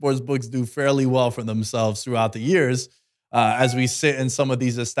 the sports books do fairly well for themselves throughout the years as we sit in some of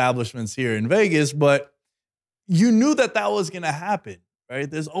these establishments here in Vegas. But you knew that that was going to happen, right?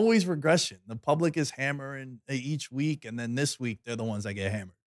 There's always regression. The public is hammering each week. And then this week, they're the ones that get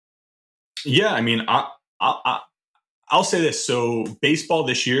hammered. Yeah, I mean, I'll say this. So baseball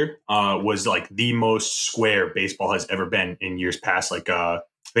this year was like the most square baseball has ever been in years past. Like I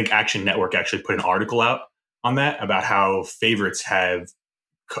think Action Network actually put an article out on that about how favorites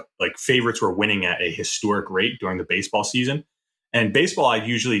were winning at a historic rate during the baseball season. And baseball, I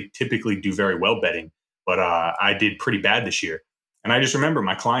typically do very well betting, but I did pretty bad this year. And I just remember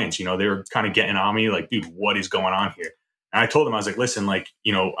my clients, they were kind of getting on me like, dude, what is going on here? And I told them, I was like, listen, like,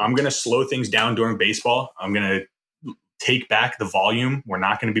 I'm going to slow things down during baseball. I'm going to take back the volume. We're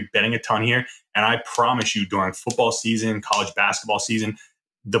not going to be betting a ton here. And I promise you, during football season, college basketball season,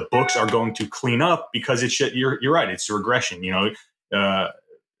 the books are going to clean up because you're right. It's a regression.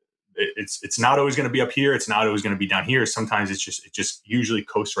 It's not always going to be up here. It's not always going to be down here. Sometimes it just usually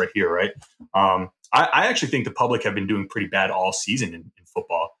coasts right here. Right. I actually think the public have been doing pretty bad all season in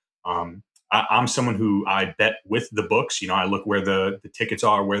football. I'm someone who I bet with the books. I look where the tickets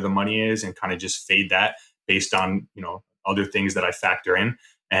are, where the money is, and kind of just fade that based on, other things that I factor in.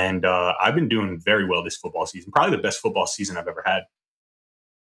 And I've been doing very well this football season. Probably the best football season I've ever had.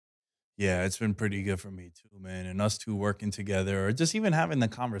 Yeah, it's been pretty good for me too, man. And us two working together, or just even having the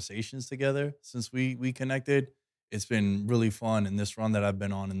conversations together since we connected, it's been really fun. And this run that I've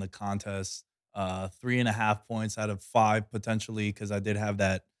been on in the contest, 3.5 points out of 5 potentially, because I had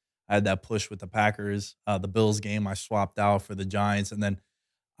that push with the Packers. The Bills game I swapped out for the Giants, and then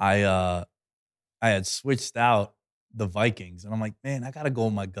I had switched out the Vikings, and I'm like, man, I gotta go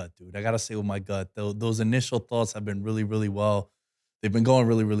with my gut, dude. I gotta stay with my gut. Those initial thoughts have been really, really well. They've been going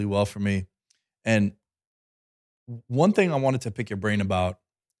really, really well for me. And one thing I wanted to pick your brain about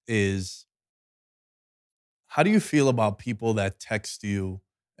is, how do you feel about people that text you?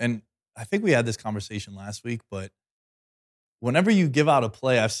 And I think we had this conversation last week, but whenever you give out a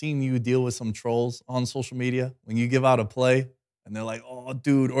play, I've seen you deal with some trolls on social media. When you give out a play and they're like, oh,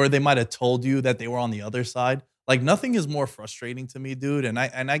 dude, or they might have told you that they were on the other side. Like, nothing is more frustrating to me, dude. And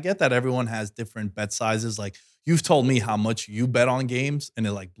I get that everyone has different bet sizes. Like, you've told me how much you bet on games, and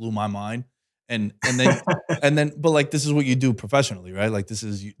it like blew my mind. And then but like, this is what you do professionally, right? Like, this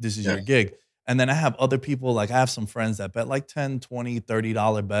is your gig. And then I have other people, like I have some friends that bet like $10, $20,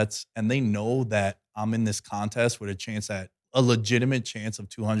 $30 bets, and they know that I'm in this contest with a legitimate chance of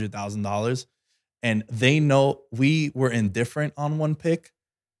 $200,000. And they know we were indifferent on one pick.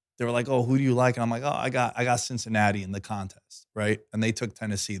 They were like, oh, who do you like? And I'm like, oh, I got Cincinnati in the contest, right? And they took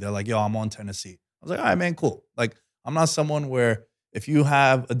Tennessee. They're like, yo, I'm on Tennessee. I was like, all right, man, cool. Like, I'm not someone where if you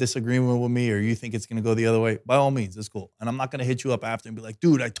have a disagreement with me or you think it's going to go the other way, by all means, it's cool. And I'm not going to hit you up after and be like,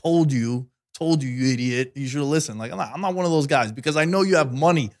 dude, I told you, you idiot. You should have listened. Like, I'm not one of those guys, because I know you have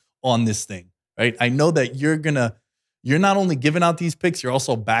money on this thing, right? I know that you're not only giving out these picks, you're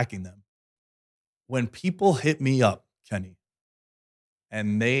also backing them. When people hit me up, Kenny,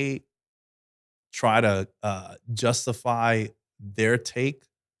 and they try to justify their take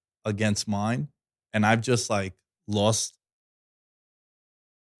against mine, and I've just like lost,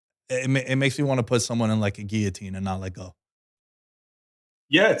 it makes me want to put someone in like a guillotine and not let go.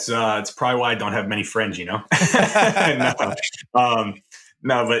 Yeah, it's probably why I don't have many friends, No,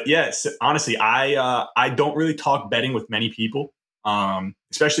 but yes, honestly, I don't really talk betting with many people,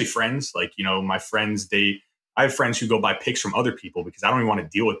 especially friends. Like, my friends, I have friends who go buy picks from other people because I don't even want to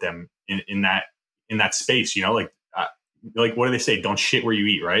deal with them in that space. Like what do they say? Don't shit where you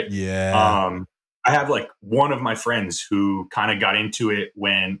eat, right? Yeah. I have like one of my friends who kind of got into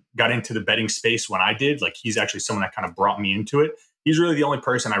the betting space when I did. Like, he's actually someone that kind of brought me into it. He's really the only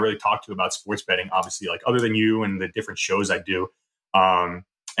person I really talk to about sports betting, obviously, like other than you and the different shows I do.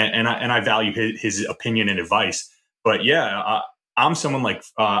 I value his opinion and advice. But yeah, I'm someone like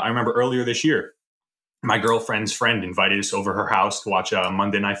I remember earlier this year, my girlfriend's friend invited us over her house to watch a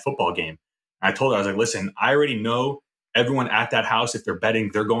Monday Night Football game. And I told her, I was like, listen, I already know everyone at that house, if they're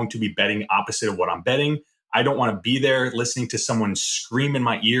betting, they're going to be betting opposite of what I'm betting. I don't want to be there listening to someone scream in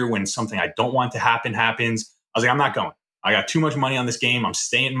my ear when something I don't want to happen happens. I was like, I'm not going. I got too much money on this game. I'm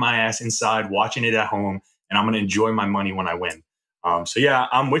staying my ass inside, watching it at home, and I'm going to enjoy my money when I win. So yeah,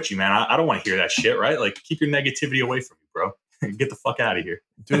 I'm with you, man. I don't want to hear that shit, right? Like, keep your negativity away from me, bro. Get the fuck out of here.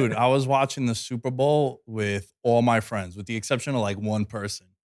 Dude, I was watching the Super Bowl with all my friends, with the exception of like one person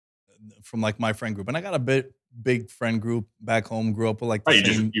from like my friend group. And I got a big friend group back home, grew up with like the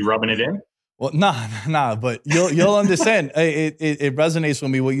same. You rubbing it in? Well, nah, but you'll understand. It resonates with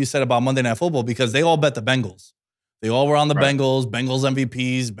me what you said about Monday Night Football because they all bet the Bengals. They all were on the Bengals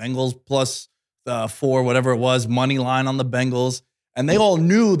MVPs, Bengals plus 4, whatever it was, money line on the Bengals. And they all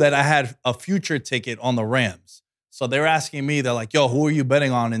knew that I had a future ticket on the Rams. So they're asking me, they're like, yo, who are you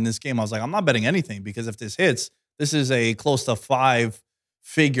betting on in this game? I was like, I'm not betting anything because if this hits, this is a close to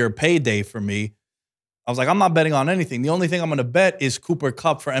 5-figure payday for me. I was like, I'm not betting on anything. The only thing I'm going to bet is Cooper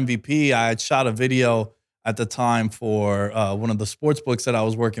Kupp for MVP. I had shot a video at the time for one of the sports books that I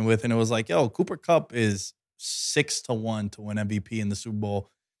was working with, and it was like, yo, Cooper Kupp is 6-1 to win MVP in the Super Bowl.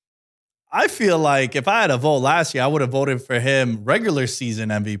 I feel like if I had a vote last year, I would have voted for him regular season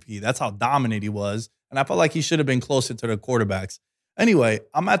MVP. That's how dominant he was. And I felt like he should have been closer to the quarterbacks. Anyway,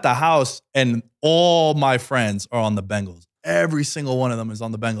 I'm at the house, and all my friends are on the Bengals. Every single one of them is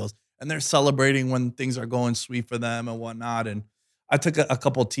on the Bengals. And they're celebrating when things are going sweet for them and whatnot. And I took a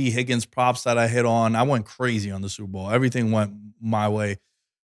couple T. Higgins props that I hit on. I went crazy on the Super Bowl. Everything went my way.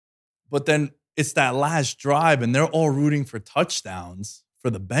 But then it's that last drive, and they're all rooting for touchdowns for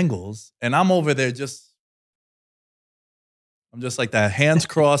the Bengals. And I'm over there I'm just like that, hands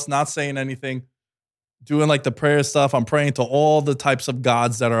crossed, not saying anything, doing like the prayer stuff. I'm praying to all the types of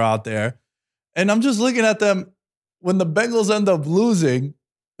gods that are out there. And I'm just looking at them. When the Bengals end up losing,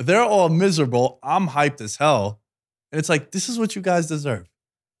 they're all miserable. I'm hyped as hell. And it's like, this is what you guys deserve.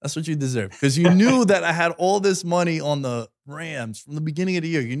 That's what you deserve. Because you knew that I had all this money on the Rams from the beginning of the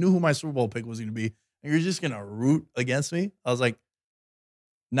year. You knew who my Super Bowl pick was going to be. And you're just going to root against me. I was like,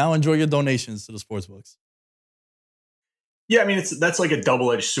 now enjoy your donations to the sports books. Yeah, I mean, that's like a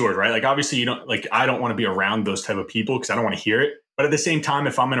double-edged sword, right? Like, obviously, I don't want to be around those type of people because I don't want to hear it. But at the same time,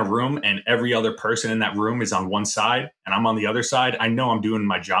 if I'm in a room and every other person in that room is on one side and I'm on the other side, I know I'm doing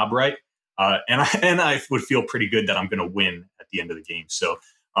my job right. And I would feel pretty good that I'm going to win at the end of the game. So,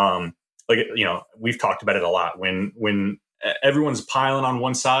 we've talked about it a lot. When everyone's piling on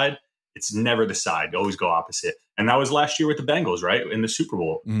one side, it's never the side. You always go opposite. And that was last year with the Bengals, right? In the Super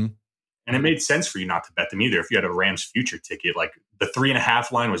Bowl. Mm-hmm. And it made sense for you not to bet them either. If you had a Rams future ticket, like the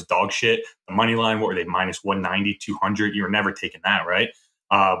 3.5 line was dog shit. The money line, what were they? Minus 190, 200. You were never taking that, right?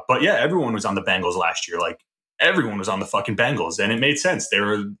 But yeah, everyone was on the Bengals last year. Like everyone was on the fucking Bengals, and it made sense.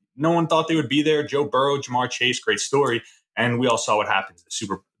 No one thought they would be there. Joe Burrow, Jamar Chase, great story. And we all saw what happens.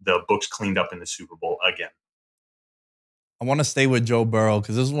 The books cleaned up in the Super Bowl again. I want to stay with Joe Burrow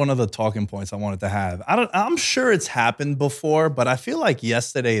because this is one of the talking points I wanted to have. I'm sure it's happened before, but I feel like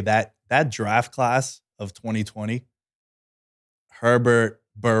yesterday that draft class of 2020, Herbert,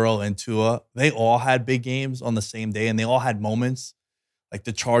 Burrow, and Tua, they all had big games on the same day, and they all had moments. Like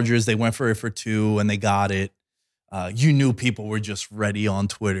the Chargers, they went for it for 2, and they got it. You knew people were just ready on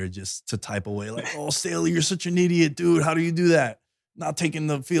Twitter just to type away like, oh, Staley, you're such an idiot, dude. How do you do that? Not taking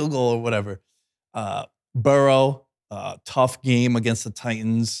the field goal or whatever. Burrow, tough game against the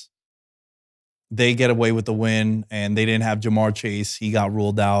Titans. They get away with the win, and they didn't have Jamar Chase. He got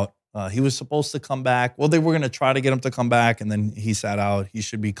ruled out. He was supposed to come back. Well, they were going to try to get him to come back, and then he sat out. He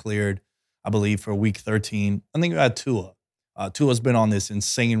should be cleared, I believe, for week 13. I think you had Tua. Tua's been on this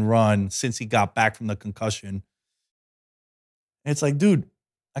insane run since he got back from the concussion. And it's like, dude,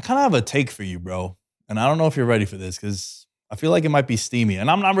 I kind of have a take for you, bro. And I don't know if you're ready for this because I feel like it might be steamy.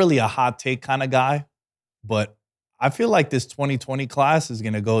 And I'm not really a hot take kind of guy, but I feel like this 2020 class is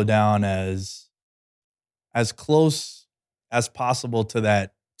going to go down as close as possible to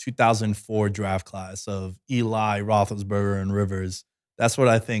that 2004 draft class of Eli, Roethlisberger, and Rivers. That's what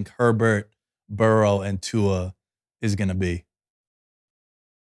I think Herbert, Burrow, and Tua is going to be.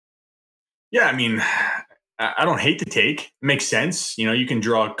 Yeah, I mean, I don't hate the take. It makes sense. You can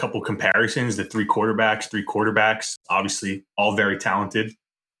draw a couple comparisons. The three quarterbacks, obviously all very talented.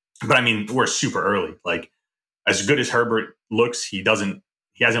 But I mean, we're super early. Like, as good as Herbert looks, he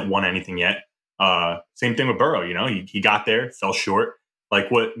hasn't won anything yet. Same thing with Burrow. He got there, fell short. Like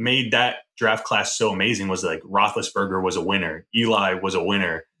what made that draft class so amazing was like Roethlisberger was a winner. Eli was a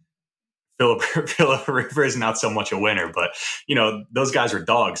winner. Philip Rivers not so much a winner, but those guys are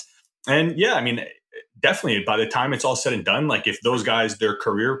dogs. And yeah, I mean, definitely by the time it's all said and done, like if those guys, their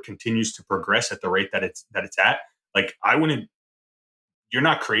career continues to progress at the rate that it's at, like you're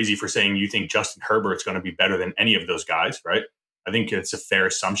not crazy for saying you think Justin Herbert's going to be better than any of those guys, right? I think it's a fair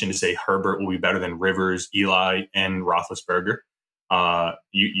assumption to say Herbert will be better than Rivers, Eli, and Roethlisberger.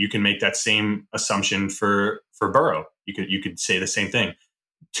 You can make that same assumption for Burrow. You could say the same thing.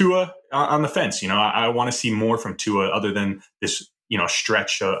 Tua on the fence. I want to see more from Tua other than this,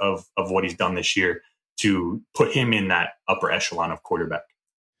 stretch of what he's done this year to put him in that upper echelon of quarterback.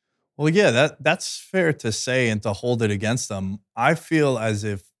 Well, yeah, that's fair to say and to hold it against them. I feel as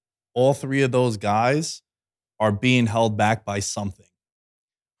if all three of those guys are being held back by something.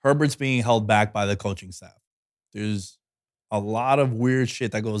 Herbert's being held back by the coaching staff. There's a lot of weird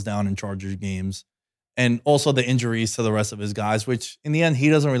shit that goes down in Chargers games. And also the injuries to the rest of his guys, which in the end, he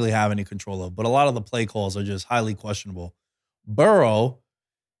doesn't really have any control of. But a lot of the play calls are just highly questionable. Burrow,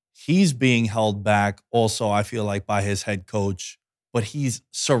 he's being held back also, I feel like, by his head coach. But he's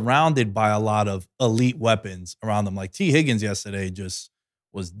surrounded by a lot of elite weapons around him. Like T. Higgins yesterday just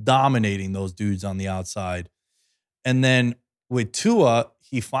was dominating those dudes on the outside. And then with Tua,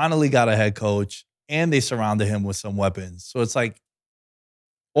 he finally got a head coach, and they surrounded him with some weapons. So it's like,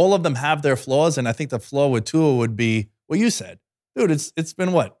 all of them have their flaws, and I think the flaw with Tua would be what you said. Dude, it's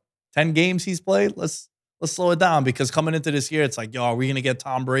been what? 10 games he's played? Let's slow it down, because coming into this year, it's like, yo, are we going to get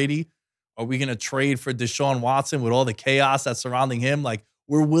Tom Brady? Are we going to trade for Deshaun Watson with all the chaos that's surrounding him? Like,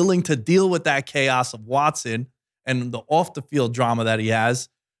 we're willing to deal with that chaos of Watson and the off-the-field drama that he has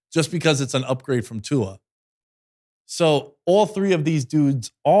just because it's an upgrade from Tua. So all three of these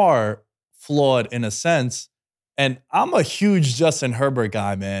dudes are flawed in a sense. And I'm a huge Justin Herbert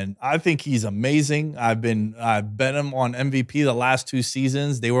guy, man. I think he's amazing. I've bet him on MVP the last 2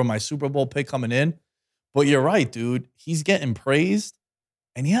 seasons. They were my Super Bowl pick coming in. But you're right, dude. He's getting praised,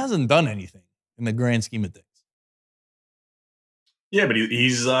 and he hasn't done anything in the grand scheme of things. Yeah, but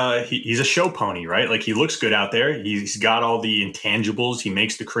he's a show pony, right? Like, he looks good out there. He's got all the intangibles. He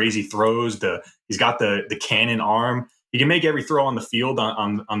makes the crazy throws. He's got the cannon arm. He can make every throw on the field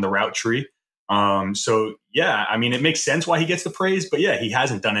on the route tree. So yeah, I mean, it makes sense why he gets the praise, but yeah, he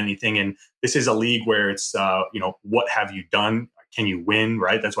hasn't done anything. And this is a league where it's, what have you done? Can you win?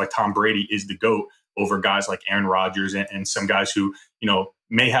 Right. That's why Tom Brady is the GOAT over guys like Aaron Rodgers and some guys who,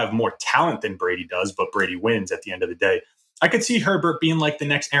 may have more talent than Brady does, but Brady wins at the end of the day. I could see Herbert being like the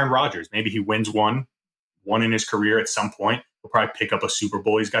next Aaron Rodgers. Maybe he wins one in his career at some point. He'll probably pick up a Super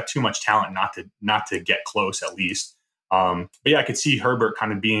Bowl. He's got too much talent not to get close, at least. But yeah, I could see Herbert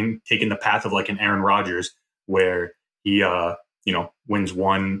kind of taking the path of like an Aaron Rodgers, where he, wins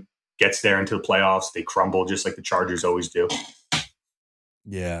one, gets there into the playoffs. They crumble just like the Chargers always do.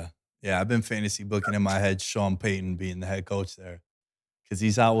 Yeah. I've been fantasy booking in my head Sean Payton being the head coach there, because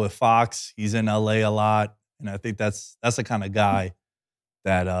he's out with Fox. He's in LA a lot, and I think that's the kind of guy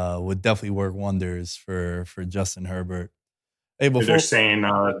that would definitely work wonders for Justin Herbert. Hey, they're saying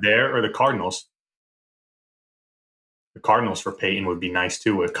there or the Cardinals. The Cardinals for Peyton would be nice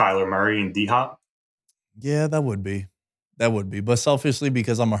too, with Kyler Murray and D-Hop. Yeah, that would be. But selfishly,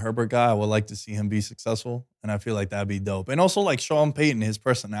 because I'm a Herbert guy, I would like to see him be successful, and I feel like that'd be dope. And also, like Sean Payton, his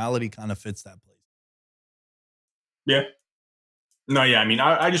personality kind of fits that place. Yeah. No, yeah. I mean,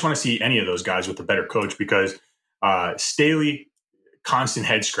 I just want to see any of those guys with a better coach, because Staley, constant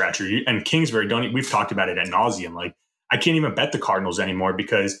head scratcher, and Kingsbury, we've talked about it ad nauseum. Like, I can't even bet the Cardinals anymore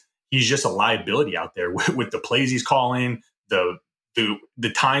because he's just a liability out there with the plays he's calling, the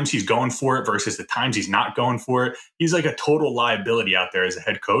times he's going for it versus the times he's not going for it. He's like a total liability out there as a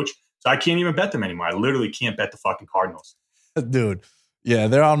head coach. So I can't even bet them anymore. I literally can't bet the fucking Cardinals. Dude, yeah,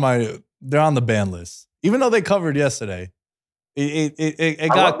 they're on the ban list. Even though they covered yesterday, it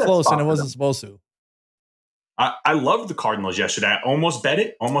got close and it wasn't supposed to. I loved the Cardinals yesterday. I almost bet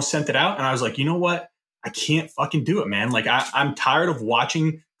it, almost sent it out, and I was like, you know what? I can't fucking do it, man. Like, I'm tired of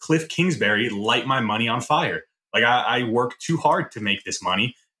watching Cliff Kingsbury light my money on fire. Like, I work too hard to make this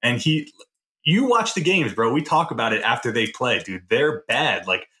money. And you watch the games, bro. We talk about it after they play, dude. They're bad.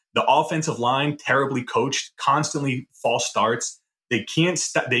 Like, the offensive line, terribly coached, constantly false starts. They can't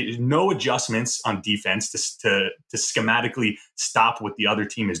there's no adjustments on defense to schematically stop what the other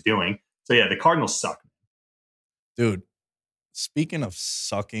team is doing. So yeah, the Cardinals suck. Dude, speaking of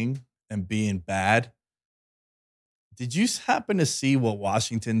sucking and being bad, did you happen to see what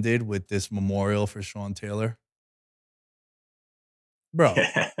Washington did with this memorial for Sean Taylor? Bro.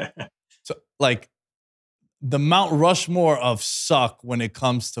 So, like, the Mount Rushmore of suck when it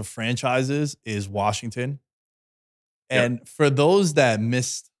comes to franchises is Washington. And for those that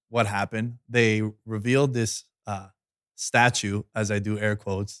missed what happened, they revealed this statue, as I do air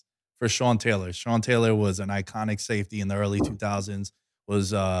quotes, for Sean Taylor. Sean Taylor was an iconic safety in the early 2000s,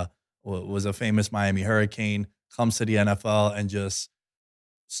 was a famous Miami Hurricane, comes to the NFL and just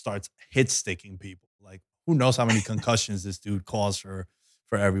starts hit-sticking people. Like, who knows how many concussions this dude caused for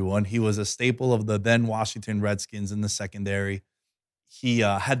everyone. He was a staple of the then Washington Redskins in the secondary. He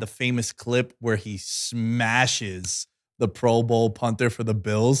had the famous clip where he smashes the Pro Bowl punter for the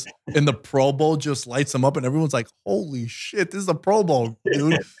Bills, and the Pro Bowl just lights him up, and everyone's like, holy shit, this is a Pro Bowl,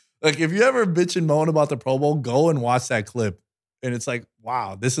 dude. Like, if you ever bitch and moan about the Pro Bowl, go and watch that clip. And it's like,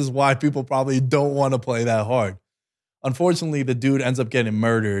 wow, this is why people probably don't want to play that hard. Unfortunately, the dude ends up getting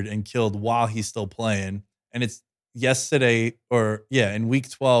murdered and killed while he's still playing. And it's yesterday, in week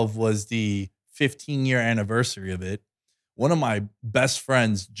 12 was the 15-year anniversary of it. One of my best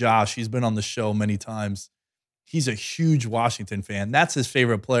friends, Josh, he's been on the show many times. He's a huge Washington fan. That's his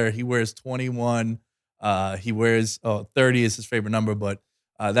favorite player. He wears 21. He wears 30 is his favorite number, but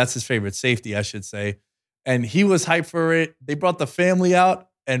that's his favorite safety, I should say. And he was hyped for it. They brought the family out.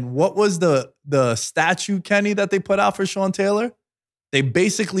 And what was the statue, Kenny, that they put out for Sean Taylor? They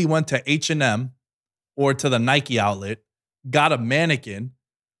basically went to H&M or to the Nike outlet, got a mannequin,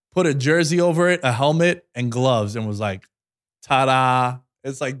 put a jersey over it, a helmet, and gloves, and was like, ta-da.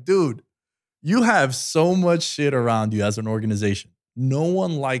 It's like, dude, you have so much shit around you as an organization. No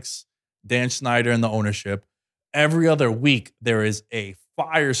one likes Dan Snyder and the ownership. Every other week, there is a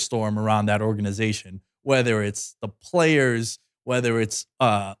firestorm around that organization, whether it's the players, whether it's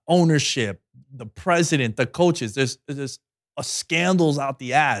ownership, the president, the coaches. There's scandals out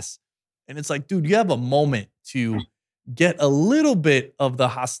the ass. And it's like, dude, you have a moment to get a little bit of the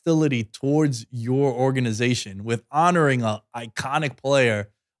hostility towards your organization with honoring an iconic player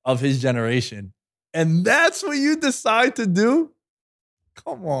of his generation. And that's what you decide to do?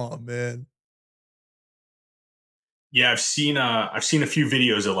 Come on, man. Yeah, I've seen a few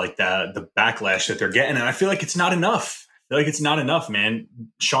videos of like the backlash that they're getting, and I feel like it's not enough. I feel like it's not enough, man.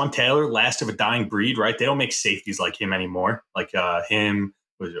 Sean Taylor, last of a dying breed, right? They don't make safeties like him anymore. Like him,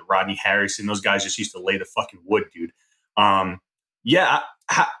 was it Rodney Harrison? Those guys just used to lay the fucking wood, dude. I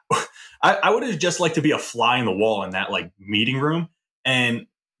would have just liked to be a fly in the wall in that like meeting room. And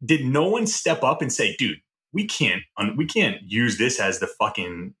did no one step up and say, dude, we can't use this as the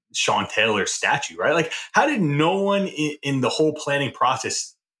fucking Sean Taylor statue, right? Like, how did no one in the whole planning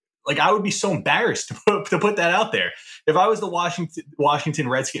process, like, I would be so embarrassed to put that out there. If I was the Washington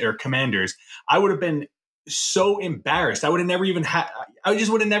Redskins or Commanders, I would have been so embarrassed. I would have never even I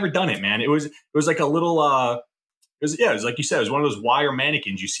just would have never done it, man. It was like a little, it was like you said, it was one of those wire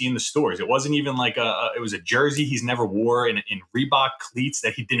mannequins you see in the stores. It wasn't even like it was a jersey he's never wore in Reebok cleats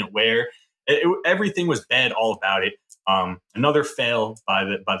that he didn't wear. Everything was bad all about it. Another fail by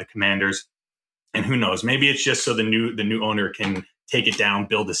the Commanders, and who knows? Maybe it's just so the new owner can take it down,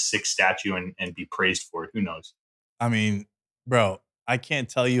 build a sick statue, and be praised for it. Who knows? I mean, bro, I can't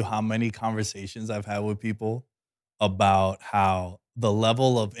tell you how many conversations I've had with people about how the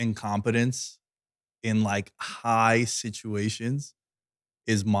level of incompetence in like high situations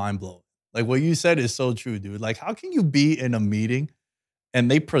is mind blowing. Like what you said is so true, dude. Like, how can you be in a meeting and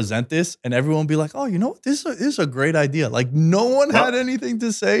they present this and everyone be like, oh, you know what? This is a great idea. Like, no one had anything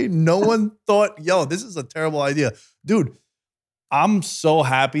to say. No one thought, yo, this is a terrible idea. Dude, I'm so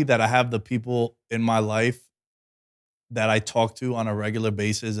happy that I have the people in my life that I talk to on a regular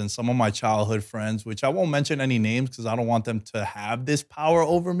basis, and some of my childhood friends, which I won't mention any names because I don't want them to have this power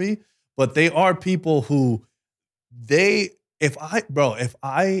over me, but they are people who if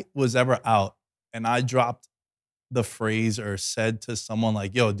I was ever out and I dropped the phrase or said to someone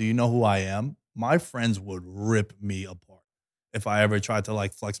like, yo, do you know who I am? My friends would rip me apart if I ever tried to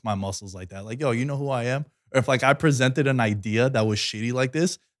like flex my muscles like that. Like, yo, you know who I am? Or if like I presented an idea that was shitty like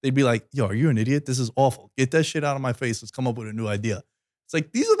this, they'd be like, yo, are you an idiot? This is awful. Get that shit out of my face. Let's come up with a new idea. It's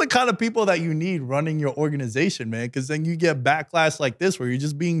like, these are the kind of people that you need running your organization, man, because then you get backlash like this where you're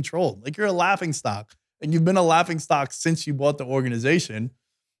just being trolled. Like, you're a laughingstock, and you've been a laughingstock since you bought the organization.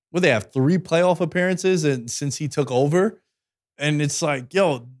 Well, they have 3 playoff appearances and since he took over. And it's like,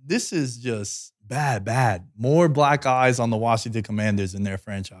 yo, this is just bad. More black eyes on the Washington Commanders in their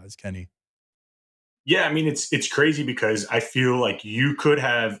franchise, Kenny. Yeah, I mean, it's crazy because I feel like you could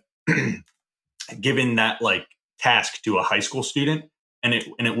have given that like task to a high school student, and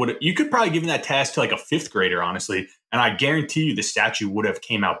it would, you could probably given that task to like a 5th grader, honestly, and I guarantee you the statue would have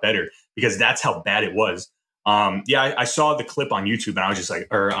came out better because that's how bad it was. I saw the clip on YouTube and I was just like,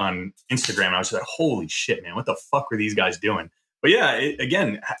 or on Instagram, I was like, holy shit, man, what the fuck were these guys doing? But yeah,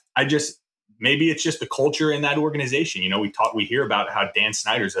 maybe it's just the culture in that organization. We hear about how Dan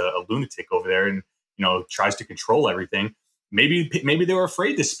Snyder's a lunatic over there and, tries to control everything. Maybe they were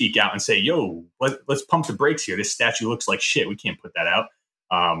afraid to speak out and say, yo, let's pump the brakes here. This statue looks like shit. We can't put that out.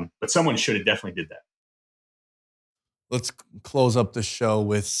 But someone should have definitely did that. Let's close up the show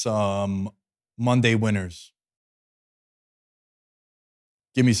with some Monday winners.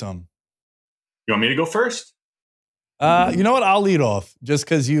 Give me some. You want me to go first? You know what? I'll lead off just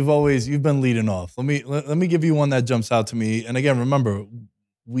because you've been leading off. Let me give you one that jumps out to me. And again, remember,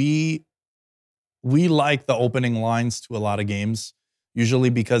 we like the opening lines to a lot of games, usually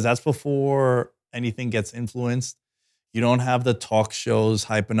because that's before anything gets influenced. You don't have the talk shows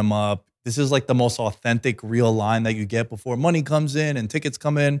hyping them up. This is like the most authentic, real line that you get before money comes in and tickets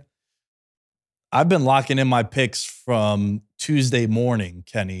come in. I've been locking in my picks from Tuesday morning,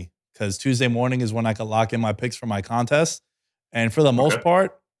 Kenny, because Tuesday morning is when I can lock in my picks for my contest. And for the most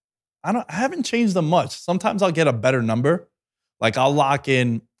part, I haven't changed them much. Sometimes I'll get a better number. Like I locked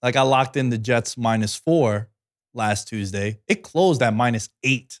in the Jets -4 last Tuesday. It closed at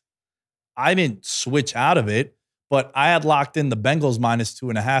 -8. I didn't switch out of it, but I had locked in the Bengals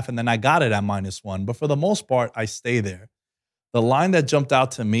 -2.5, and then I got it at -1. But for the most part, I stay there. The line that jumped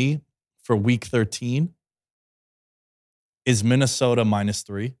out to me for week 13 is Minnesota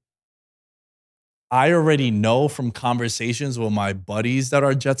 -3. I already know from conversations with my buddies that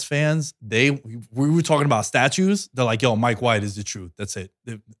are Jets fans, we were talking about statues. They're like, yo, Mike White is the truth. That's it.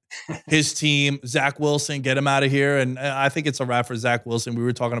 His team, Zach Wilson, get him out of here. And I think it's a wrap for Zach Wilson. We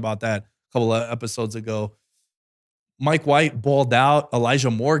were talking about that a couple of episodes ago. Mike White balled out. Elijah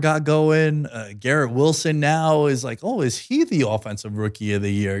Moore got going. Garrett Wilson now is like, oh, is he the offensive rookie of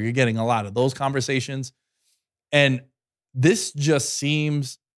the year? You're getting a lot of those conversations. And this just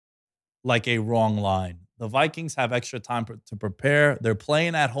seems like a wrong line. The Vikings have extra time to prepare. They're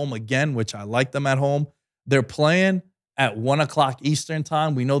playing at home again, which I like them at home. They're playing at 1 o'clock Eastern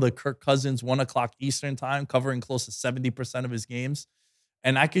time. We know that Kirk Cousins, 1 o'clock Eastern time, covering close to 70% of his games.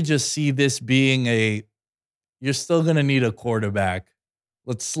 And I could just see this being you're still going to need a quarterback.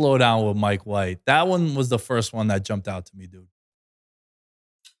 Let's slow down with Mike White. That one was the first one that jumped out to me, dude.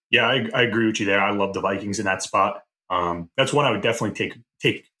 Yeah, I agree with you there. I love the Vikings in that spot. That's one I would definitely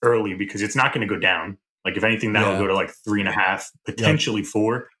take early because it's not going to go down. Like if anything, that'll go to like 3.5, potentially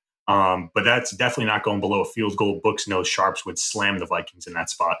 4. But that's definitely not going below a field goal. Books know sharps would slam the Vikings in that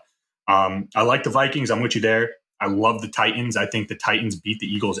spot. I like the Vikings. I'm with you there. I love the Titans. I think the Titans beat the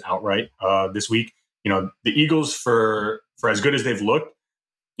Eagles outright this week. The Eagles, for as good as they've looked,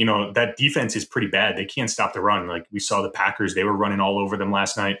 that defense is pretty bad. They can't stop the run. Like we saw the Packers, they were running all over them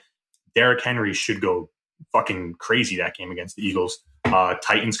last night. Derrick Henry should go fucking crazy that game against the Eagles.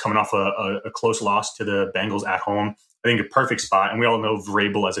 Titans coming off a close loss to the Bengals at home. I think a perfect spot. And we all know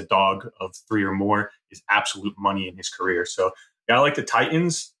Vrabel as a dog of 3 or more is absolute money in his career. So yeah, I like the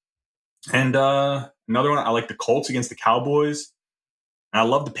Titans. And another one, I like the Colts against the Cowboys. And I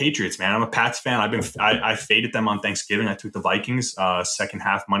love the Patriots, man. I'm a Pats fan. I faded them on Thanksgiving. I took the Vikings second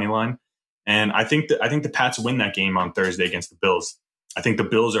half money line. And I think the Pats win that game on Thursday against the Bills. I think the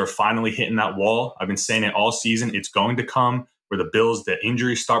Bills are finally hitting that wall. I've been saying it all season. It's going to come where the Bills, the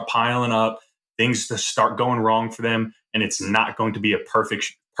injuries start piling up, things to start going wrong for them, and it's not going to be a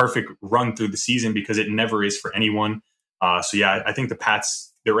perfect run through the season because it never is for anyone. So yeah, I think the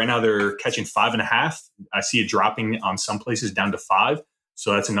Pats, they're catching 5.5. I see it dropping on some places down to 5.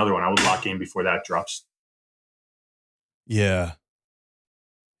 So that's another one I would lock in before that drops. Yeah,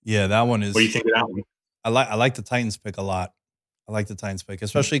 that one is. What do you think of that one? I like the Titans pick a lot. I like the Titans pick,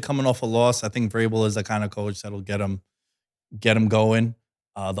 especially coming off a loss. I think Vrabel is the kind of coach that'll get them going.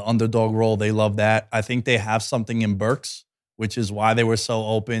 The underdog role, they love that. I think they have something in Burks, which is why they were so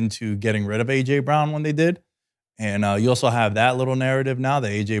open to getting rid of A.J. Brown when they did. And you also have that little narrative now, the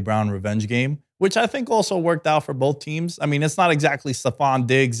A.J. Brown revenge game, which I think also worked out for both teams. I mean, it's not exactly Stephon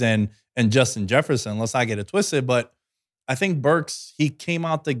Diggs and Justin Jefferson. Let's not get it twisted, but I think Burks, he came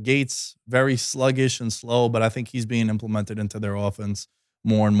out the gates very sluggish and slow, but I think he's being implemented into their offense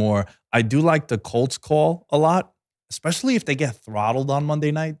more and more. I do like the Colts call a lot, especially if they get throttled on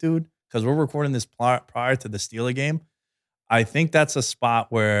Monday night, dude, because we're recording this prior to the Steeler game. I think that's a spot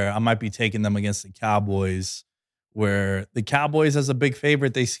where I might be taking them against the Cowboys, where the Cowboys as a big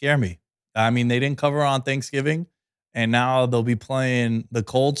favorite, they scare me. I mean, they didn't cover on Thanksgiving, and now they'll be playing the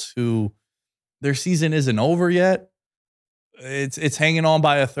Colts, who their season isn't over yet. It's hanging on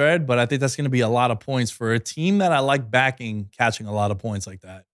by a thread, but I think that's going to be a lot of points for a team that I like backing, catching a lot of points like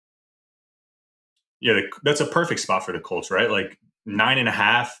that. Yeah, that's a perfect spot for the Colts, right? Like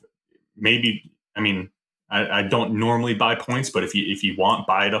 9.5, maybe. I mean, I don't normally buy points, but if you want,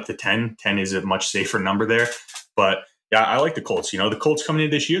 buy it up to 10. 10 is a much safer number there. But yeah, I like the Colts. The Colts coming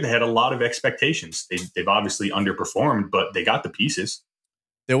in this year, they had a lot of expectations. They've obviously underperformed, but they got the pieces.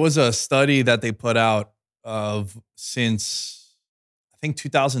 There was a study that they put out since I think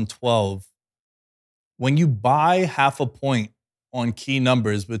 2012. When you buy half a point on key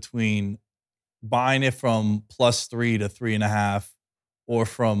numbers between buying it from +3 to 3.5 or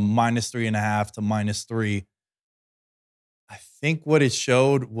from -3.5 to -3, I think what it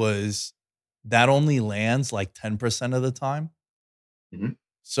showed was that only lands like 10% of the time. Mm-hmm.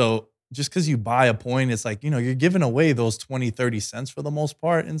 So just because you buy a point, it's like, you're giving away those 20, 30 cents for the most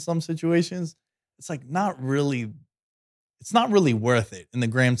part in some situations. It's like it's not really worth it in the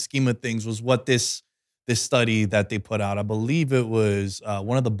grand scheme of things, was what this study that they put out. I believe it was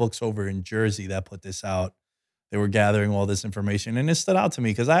one of the books over in Jersey that put this out. They were gathering all this information, and it stood out to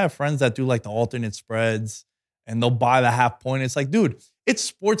me because I have friends that do like the alternate spreads and they'll buy the half point. It's like, dude, it's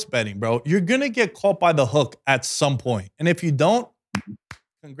sports betting, bro. You're going to get caught by the hook at some point. And if you don't,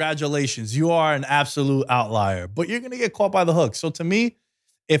 congratulations, you are an absolute outlier, but you're going to get caught by the hook. So to me,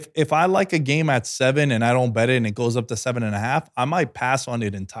 if I like a game at 7 and I don't bet it and it goes up to 7.5, I might pass on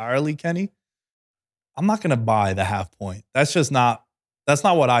it entirely, Kenny. I'm not going to buy the half point. That's not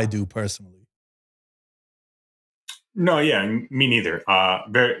what I do personally. No, yeah, me neither.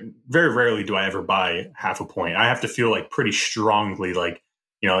 Very, very rarely do I ever buy half a point. I have to feel like pretty strongly, like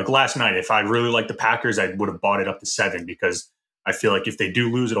last night, if I really like the Packers, I would have bought it up to 7 because I feel like if they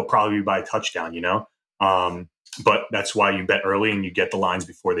do lose, it'll probably be by a touchdown, But that's why you bet early and you get the lines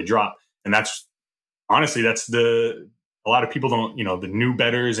before they drop. And that's honestly, a lot of people don't, the new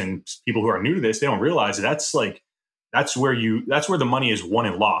bettors and people who are new to this, they don't realize that's where the money is won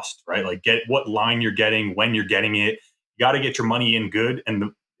and lost, right? Like get what line you're getting, when you're getting it. You got to get your money in good.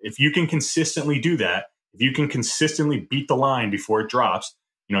 And if you can consistently do that, if you can consistently beat the line before it drops,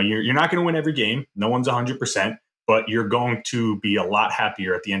 you're not going to win every game. No one's 100%, but you're going to be a lot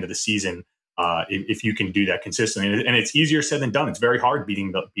happier at the end of the season if you can do that consistently. And it's easier said than done. It's very hard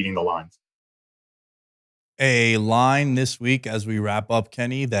beating the lines. A line this week as we wrap up,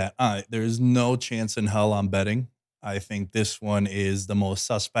 Kenny, that there's no chance in hell I'm betting. I think this one is the most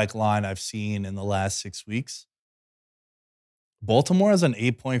suspect line I've seen in the last 6 weeks. Baltimore as an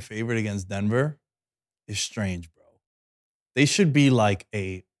 8-point favorite against Denver is strange, bro. They should be like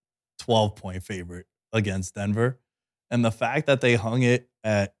a 12-point favorite against Denver. And the fact that they hung it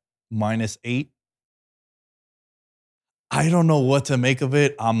at -8, I don't know what to make of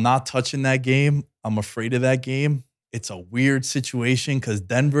it. I'm not touching that game. I'm afraid of that game. It's a weird situation because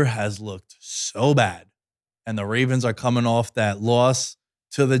Denver has looked so bad. And the Ravens are coming off that loss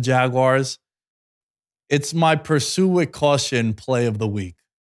to the Jaguars. It's my pursue with caution play of the week.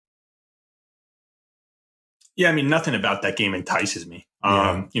 Yeah, I mean, nothing about that game entices me.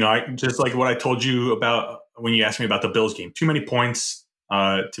 Yeah. I just like what I told you about when you asked me about the Bills game. Too many points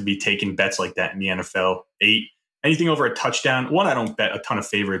to be taking bets like that in the NFL. 8. Anything over a touchdown. One, I don't bet a ton of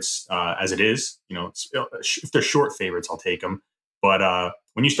favorites as it is. If they're short favorites, I'll take them. But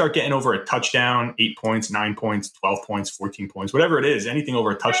when you start getting over a touchdown, 8 points, 9 points, 12 points, 14 points, whatever it is, anything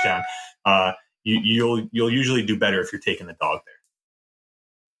over a touchdown, you'll usually do better if you're taking the dog there.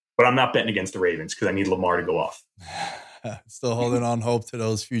 But I'm not betting against the Ravens because I need Lamar to go off. Still holding on hope to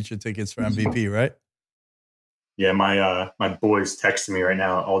those future tickets for MVP, right? Yeah, my boys texting me right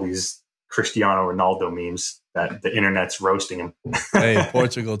now all these Cristiano Ronaldo memes that the internet's roasting him. Hey,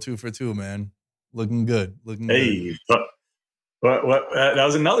 Portugal 2 for 2, man. Looking good. Good. But that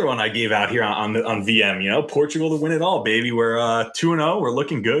was another one I gave out here on VM. Portugal to win it all, baby. We're 2-0. We're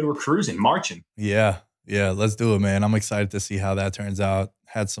looking good. We're cruising, marching. Yeah, let's do it, man. I'm excited to see how that turns out.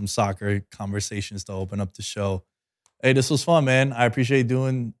 Had some soccer conversations to open up the show. Hey, this was fun, man. I appreciate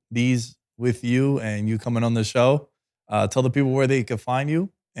doing these with you and you coming on the show. Tell the people where they can find you,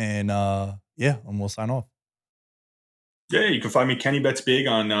 and we'll sign off. Yeah, you can find me Kenny Bets Big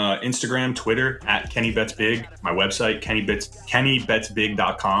on Instagram, Twitter at Kenny Bets Big. My website,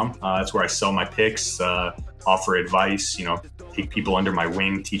 KennyBetsBig.com. That's where I sell my picks, offer advice, take people under my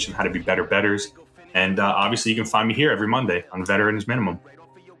wing, teach them how to be better bettors. And obviously, you can find me here every Monday on Veterans Minimum.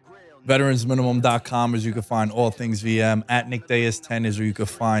 VeteransMinimum.com is you can find all things VM. At Nick Deis 10 is where you can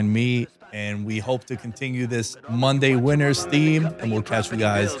find me. And we hope to continue this Monday winners theme. And we'll catch you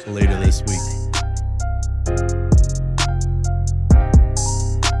guys later this week.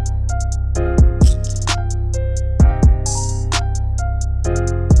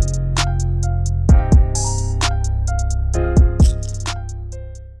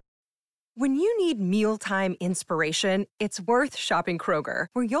 When you need meal mealtime inspiration, it's worth shopping Kroger,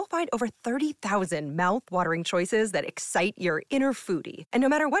 where you'll find over 30,000 mouth-watering choices that excite your inner foodie. And no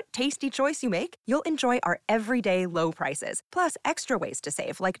matter what tasty choice you make, you'll enjoy our everyday low prices, plus extra ways to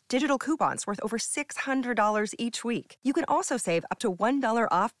save, like digital coupons worth over $600 each week. You can also save up to $1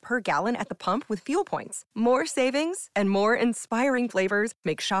 off per gallon at the pump with fuel points. More savings and more inspiring flavors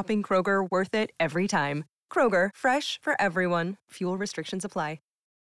make shopping Kroger worth it every time. Kroger, fresh for everyone. Fuel restrictions apply.